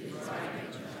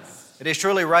 It is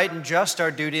truly right and just,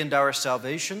 our duty and our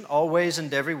salvation, always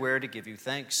and everywhere to give you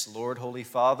thanks, Lord, Holy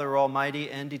Father, Almighty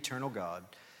and eternal God.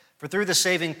 For through the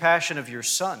saving passion of your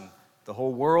Son, the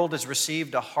whole world has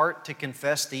received a heart to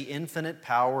confess the infinite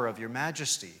power of your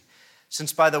majesty.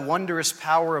 Since by the wondrous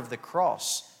power of the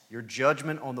cross, your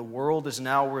judgment on the world is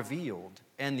now revealed,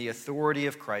 and the authority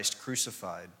of Christ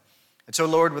crucified. And so,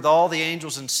 Lord, with all the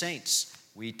angels and saints,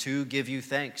 we too give you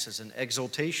thanks as an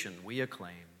exaltation we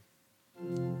acclaim.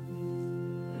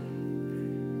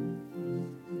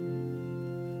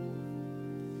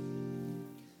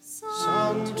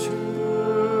 Sanctus,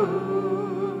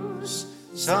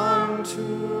 Sanctus,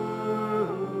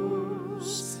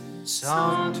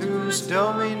 Sanctus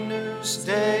Dominus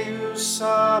Deus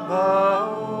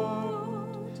Sabaoth,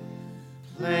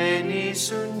 pleni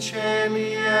sunt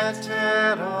caeli et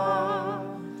terra,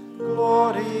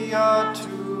 gloria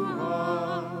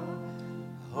tua,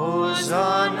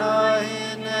 Hosanna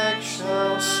in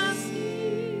excelsis,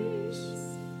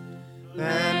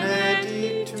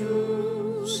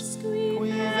 benedictus qui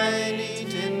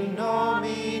venit in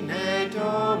nomine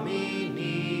Domini,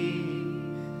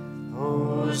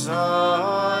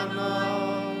 Hosanna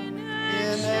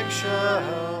in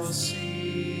excelsis.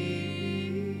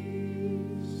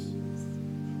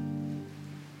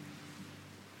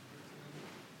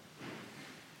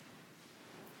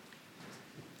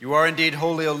 You are indeed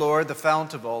holy, O Lord, the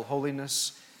fount of all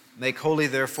holiness. Make holy,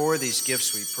 therefore, these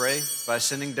gifts, we pray, by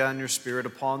sending down your Spirit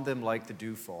upon them like the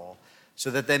dewfall,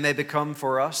 so that they may become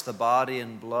for us the body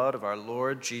and blood of our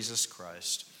Lord Jesus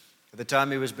Christ. At the time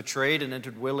he was betrayed and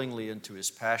entered willingly into his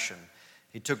passion,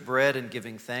 he took bread, and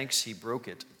giving thanks, he broke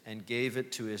it and gave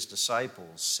it to his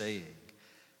disciples, saying,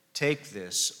 "Take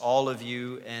this, all of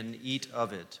you, and eat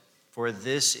of it, for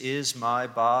this is my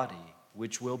body,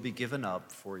 which will be given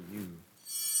up for you."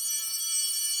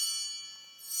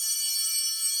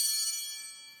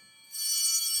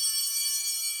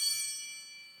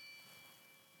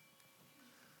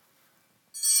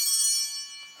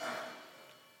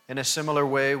 In a similar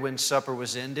way, when supper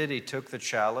was ended, he took the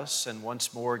chalice, and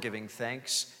once more giving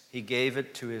thanks, he gave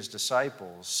it to his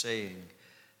disciples, saying,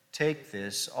 "Take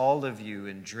this, all of you,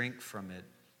 and drink from it,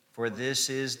 for this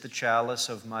is the chalice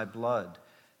of my blood,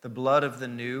 the blood of the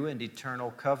new and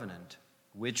eternal covenant,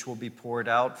 which will be poured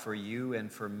out for you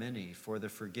and for many for the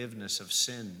forgiveness of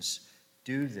sins.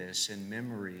 Do this in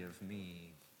memory of me."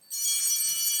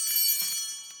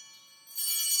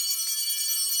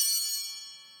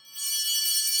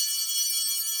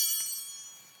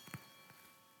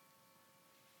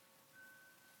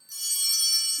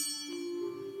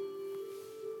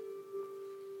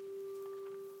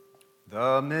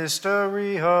 The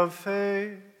mystery of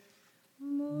faith.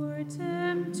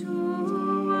 Mortem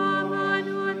tuum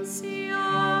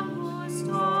annunciamus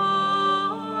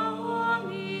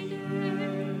Domine,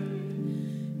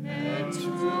 et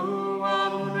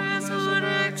tuam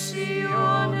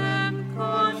resurrectionem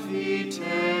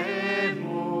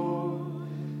confitemur,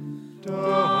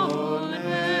 done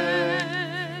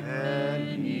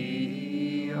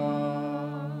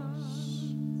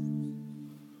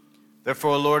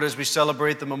Therefore, Lord, as we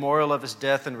celebrate the memorial of his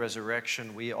death and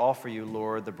resurrection, we offer you,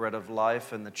 Lord, the bread of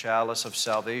life and the chalice of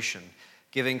salvation,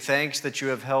 giving thanks that you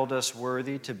have held us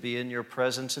worthy to be in your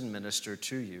presence and minister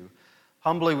to you.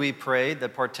 Humbly we pray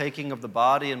that, partaking of the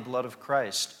body and blood of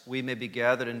Christ, we may be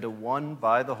gathered into one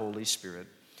by the Holy Spirit.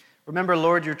 Remember,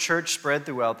 Lord, your church spread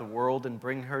throughout the world, and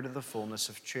bring her to the fullness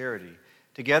of charity,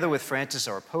 together with Francis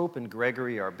our Pope and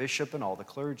Gregory our Bishop and all the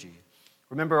clergy.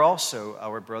 Remember also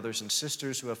our brothers and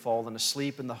sisters who have fallen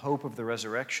asleep in the hope of the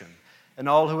resurrection, and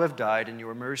all who have died in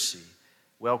your mercy.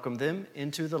 Welcome them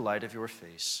into the light of your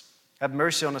face. Have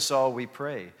mercy on us all, we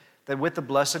pray, that with the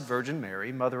Blessed Virgin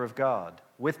Mary, Mother of God,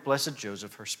 with blessed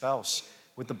Joseph, her spouse,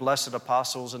 with the blessed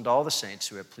apostles and all the saints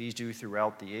who have pleased you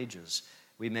throughout the ages,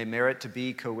 we may merit to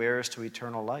be co-heirs to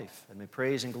eternal life, and may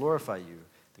praise and glorify you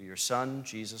through your Son,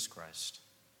 Jesus Christ.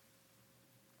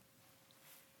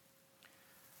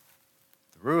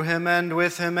 Through him and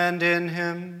with him and in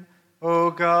him, O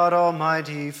God,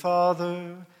 Almighty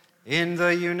Father, in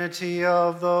the unity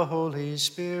of the Holy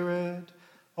Spirit,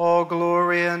 all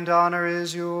glory and honor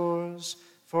is yours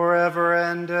forever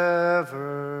and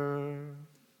ever.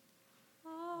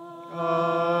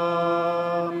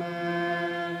 Amen.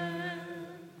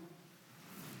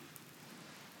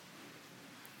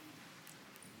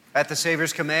 At the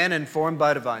Savior's command, informed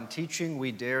by divine teaching,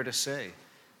 we dare to say,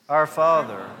 Our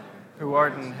Father, who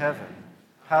art in heaven,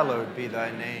 hallowed be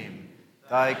thy name.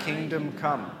 Thy kingdom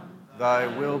come, thy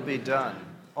will be done,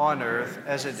 on earth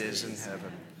as it is in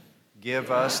heaven.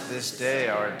 Give us this day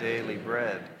our daily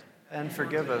bread, and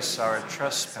forgive us our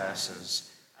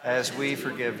trespasses, as we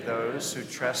forgive those who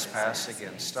trespass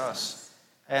against us.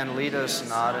 And lead us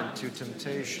not into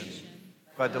temptation,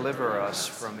 but deliver us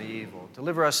from evil.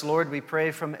 Deliver us, Lord, we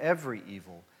pray, from every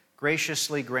evil.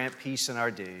 Graciously grant peace in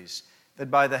our days, that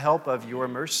by the help of your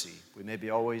mercy we may be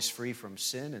always free from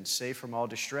sin and safe from all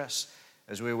distress,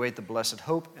 as we await the blessed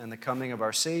hope and the coming of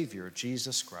our Savior,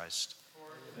 Jesus Christ.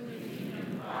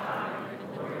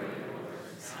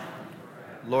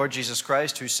 Lord Jesus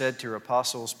Christ, who said to your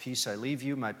apostles, "Peace I leave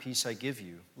you, my peace I give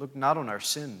you," look not on our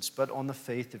sins, but on the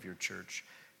faith of your church.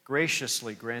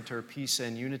 Graciously grant her peace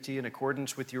and unity in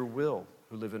accordance with your will,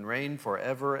 who live and reign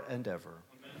forever and ever.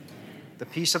 Amen. The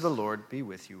peace of the Lord be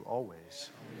with you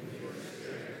always.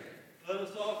 Let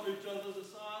us offer each other the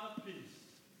sign of peace.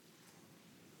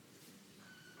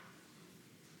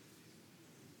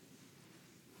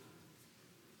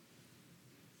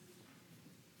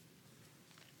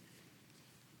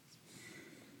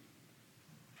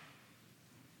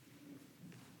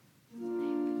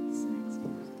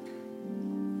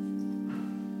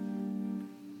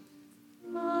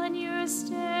 On your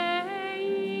stay,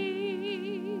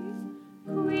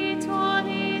 qui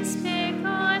tollis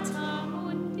peccata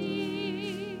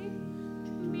mundi,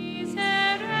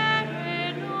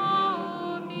 miserere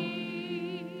nobis.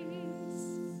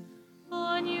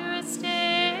 On your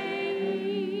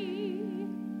stay,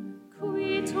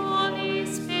 qui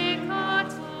tollis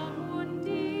peccata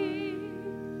mundi,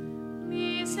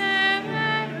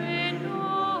 miserere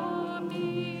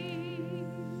nobis.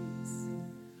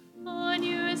 On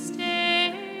your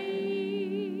stay,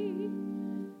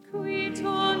 qui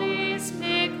tollis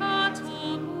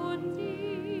peccata mundi,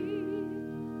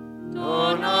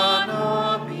 dona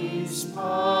nobis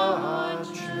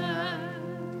pacem.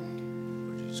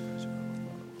 Lord Jesus Christ,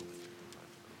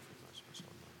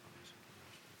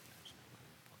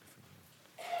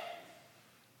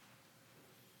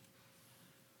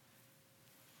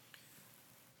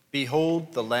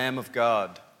 behold the Lamb of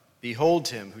God. Behold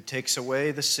him who takes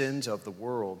away the sins of the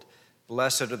world.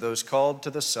 Blessed are those called to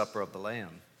the supper of the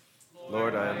Lamb.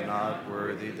 Lord, I am not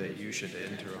worthy that you should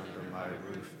enter under my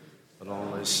roof, but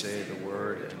only say the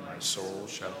word, and my soul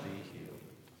shall be healed.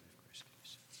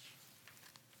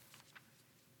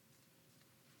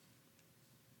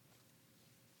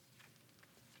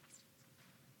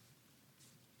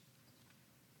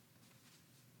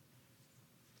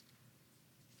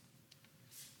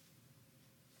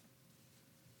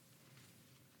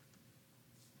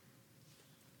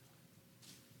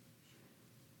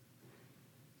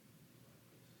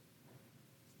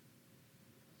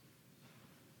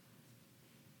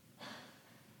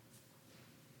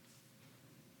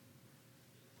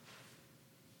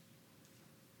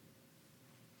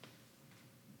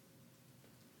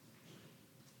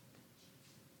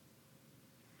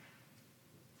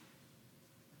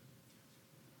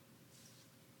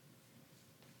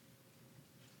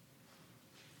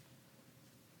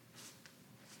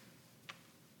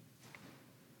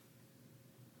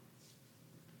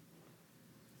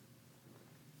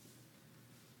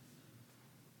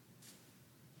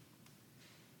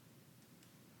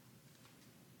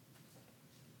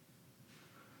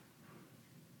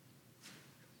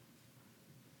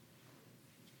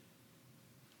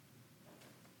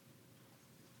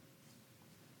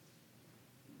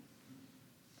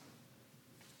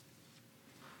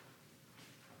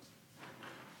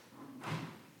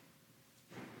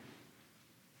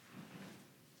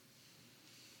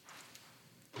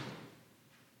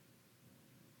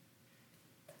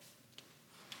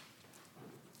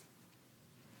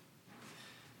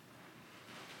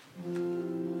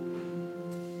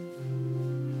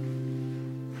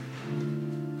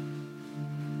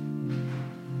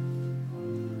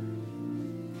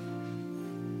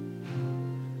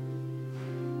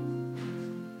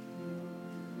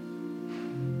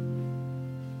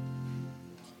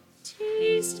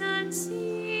 Taste and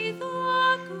see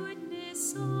the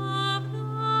goodness of the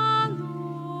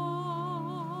Lord.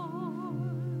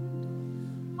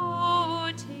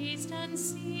 Oh, taste and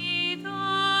see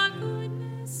the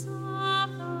goodness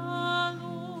of the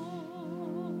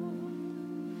Lord.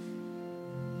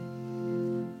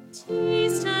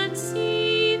 Taste and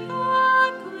see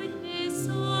the goodness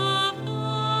of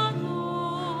the Lord.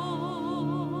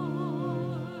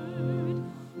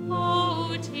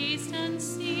 Oh, taste and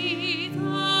see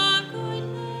the goodness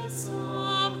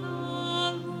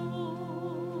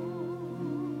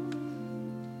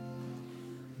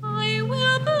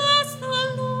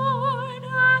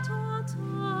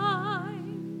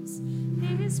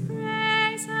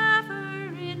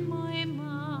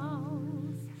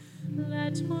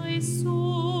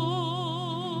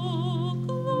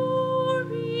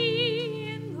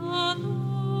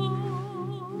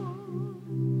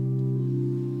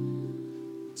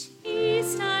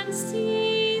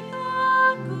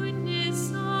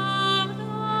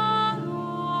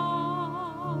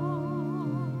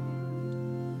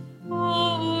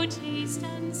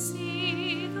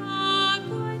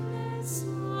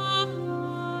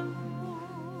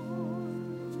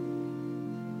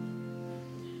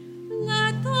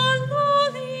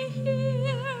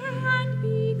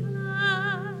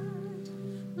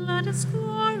us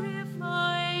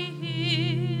glorify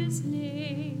his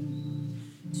name.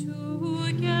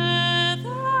 Together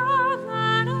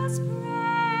let us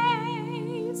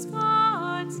praise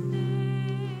God's name.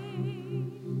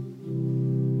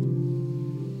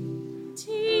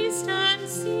 Taste and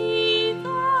see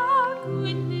the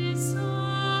goodness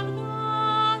of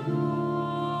the Lord.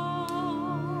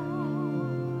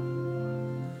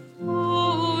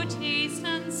 Oh, taste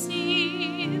and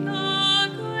see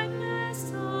the goodness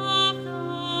of the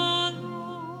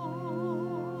Lord.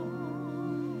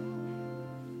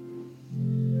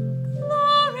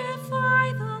 Glorify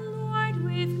the Lord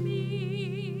with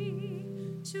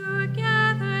me.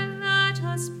 Together let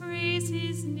us praise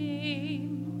his name.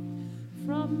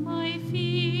 From my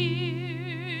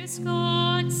fears,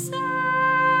 God set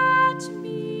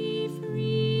me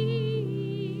free.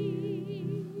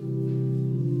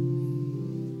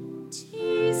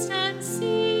 Taste and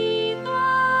see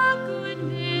the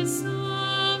goodness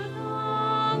of the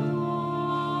Lord.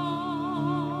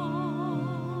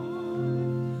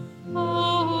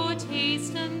 Oh,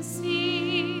 taste and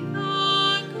see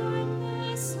the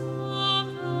goodness of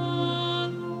the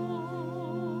Lord.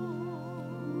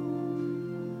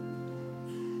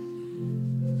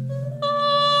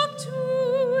 Look to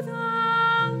the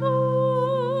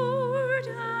Lord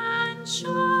and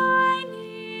shine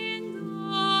in the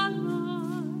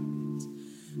light.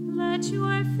 Let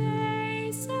your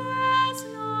faces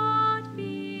not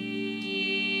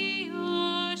be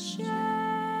ashamed.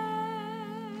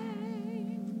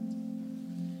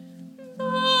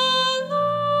 The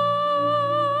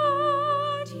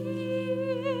Lord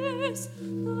hears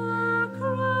the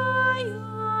cry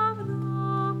of the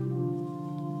poor.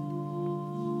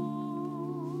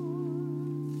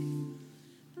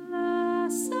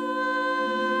 Blessed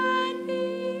be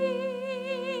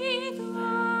the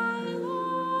Lord.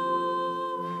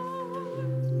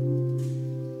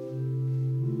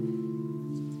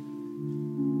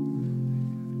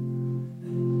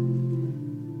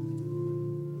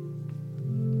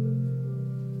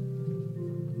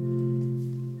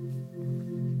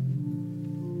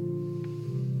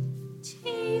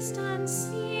 Taste and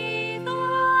see the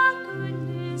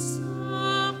goodness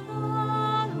of the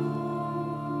Lord.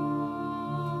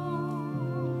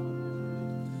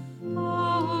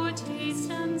 Oh, taste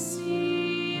and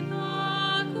see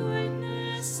the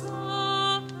goodness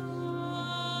of the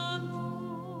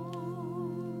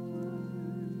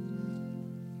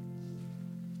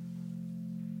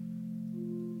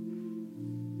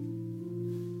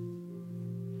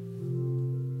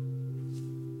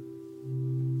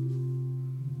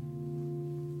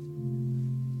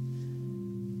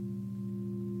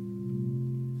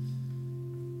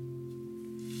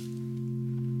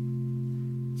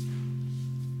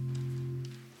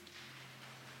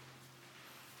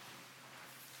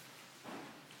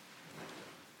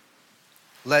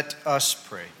Let us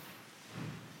pray.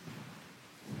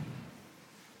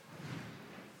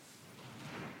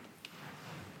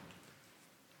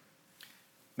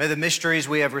 May the mysteries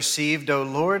we have received, O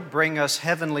Lord, bring us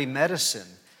heavenly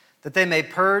medicine, that they may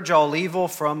purge all evil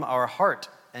from our heart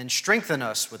and strengthen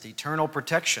us with eternal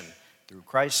protection through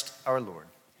Christ our Lord.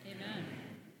 Amen.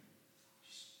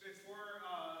 Before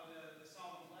the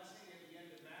solemn blessing at the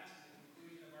end of Mass and the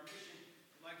conclusion of our mission,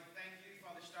 I'd like to thank you,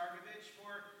 Father Starkovich,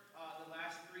 for the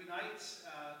last 3 nights,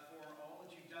 for all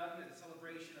that you've done in the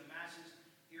celebration of Masses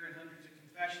here in hundreds of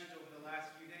confessions over the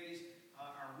last few days,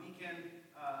 our weekend,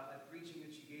 the preaching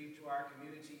that you gave to our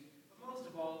community, but most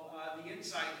of all, the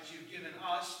insight that you've given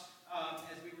us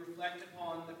as we reflect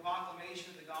upon the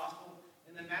proclamation of the gospel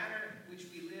and the manner in which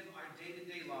we live our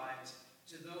day-to-day lives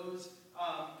to those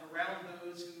around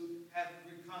those who have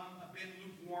become a bit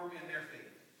lukewarm in their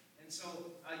faith. And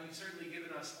so you've certainly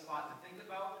given us a lot to think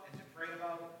about and to pray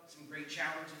about, some great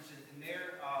challenges in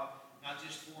there, not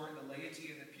just for the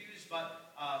laity in the pews,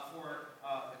 but for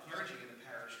the clergy in the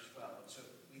parish as well. And so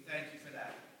we thank you for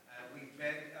that. We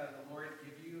beg the Lord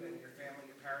give you and your family,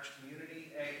 your parish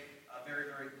community, a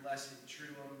very, very blessed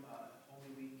Triduum,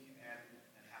 Holy Week, and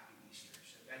Happy Easter.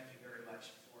 So thank you very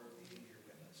much for being here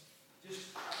with us.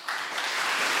 Just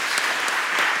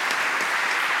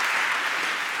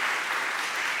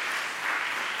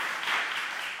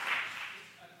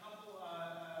a couple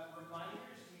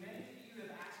reminders. Many of you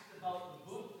have asked about the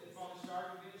book that Father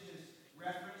Starkovich has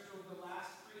referenced over the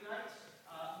last 3 nights.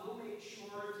 We'll make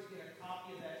sure to get a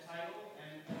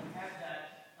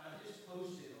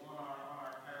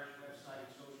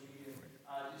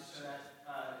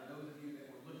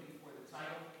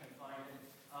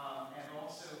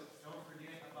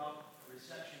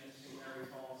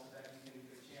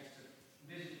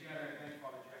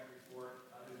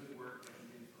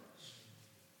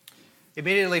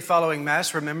Immediately following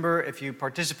Mass, remember, if you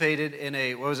participated in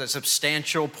a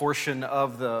substantial portion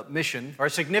of the mission, or a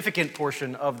significant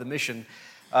portion of the mission,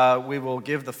 we will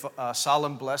give the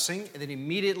solemn blessing, and then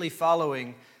immediately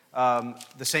following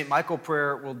the St. Michael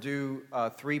prayer, we'll do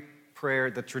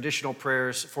the traditional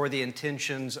prayers for the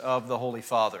intentions of the Holy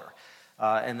Father.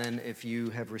 And then if you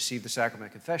have received the sacrament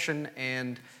of confession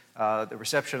and the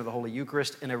reception of the Holy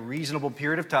Eucharist in a reasonable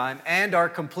period of time and are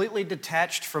completely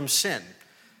detached from sin,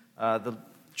 the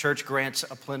Church grants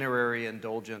a plenary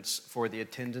indulgence for the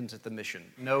attendance at the mission.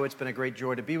 No, it's been a great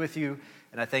joy to be with you,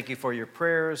 and I thank you for your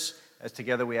prayers, as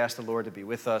together we ask the Lord to be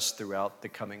with us throughout the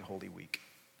coming Holy Week.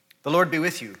 The Lord be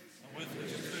with you. And with your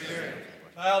spirit.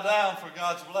 Bow down for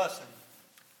God's blessing.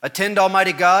 Attend,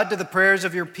 Almighty God, to the prayers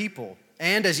of your people,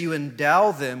 and as you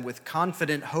endow them with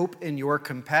confident hope in your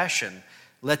compassion,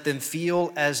 let them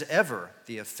feel as ever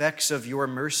the effects of your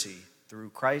mercy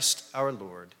through Christ our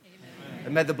Lord. Amen.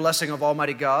 And may the blessing of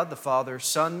Almighty God, the Father,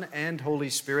 Son, and Holy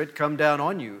Spirit come down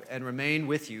on you and remain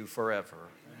with you forever.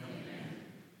 Amen.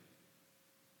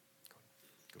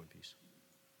 Go in peace.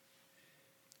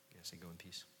 Yes, go in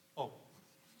peace. Oh.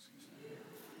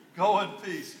 Go in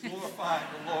peace, glorifying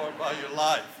the Lord by your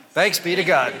life. Thanks be to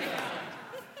God.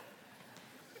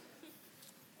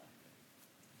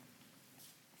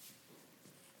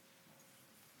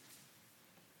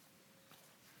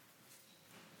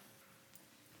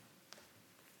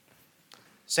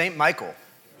 Saint Michael,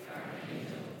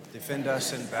 defend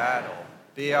us in battle.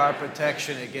 Be our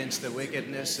protection against the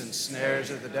wickedness and snares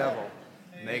of the devil.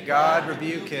 May God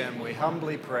rebuke him, we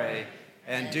humbly pray.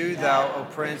 And do thou, O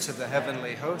Prince of the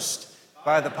heavenly host,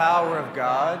 by the power of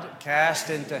God, cast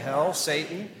into hell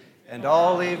Satan and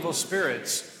all evil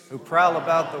spirits who prowl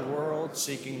about the world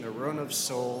seeking the ruin of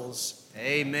souls.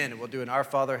 Amen. And we'll do an Our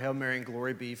Father, Hail Mary, and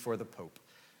glory be for the Pope.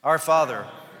 Our Father,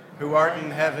 who art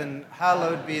in heaven,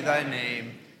 hallowed be thy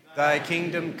name. Thy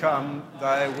kingdom come,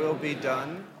 thy will be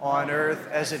done, on earth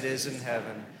as it is in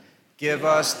heaven. Give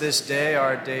us this day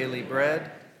our daily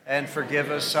bread, and forgive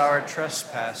us our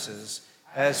trespasses,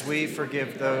 as we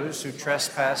forgive those who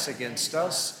trespass against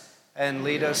us. And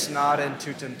lead us not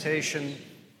into temptation,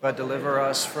 but deliver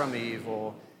us from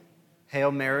evil.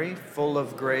 Hail Mary, full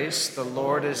of grace, the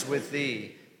Lord is with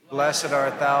thee. Blessed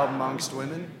art thou amongst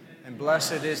women, and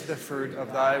blessed is the fruit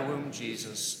of thy womb,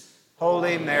 Jesus.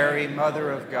 Holy Mary, Mother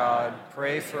of God,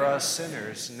 pray for us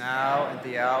sinners, now and at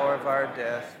the hour of our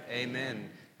death.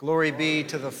 Amen. Glory be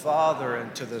to the Father,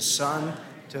 and to the Son,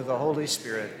 to the Holy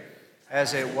Spirit,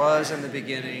 as it was in the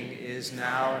beginning, is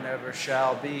now, and ever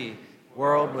shall be,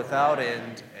 world without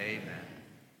end. Amen.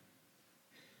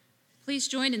 Please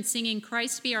join in singing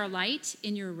Christ Be Our Light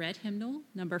in your red hymnal,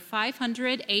 number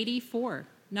 584.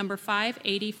 Number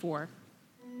 584.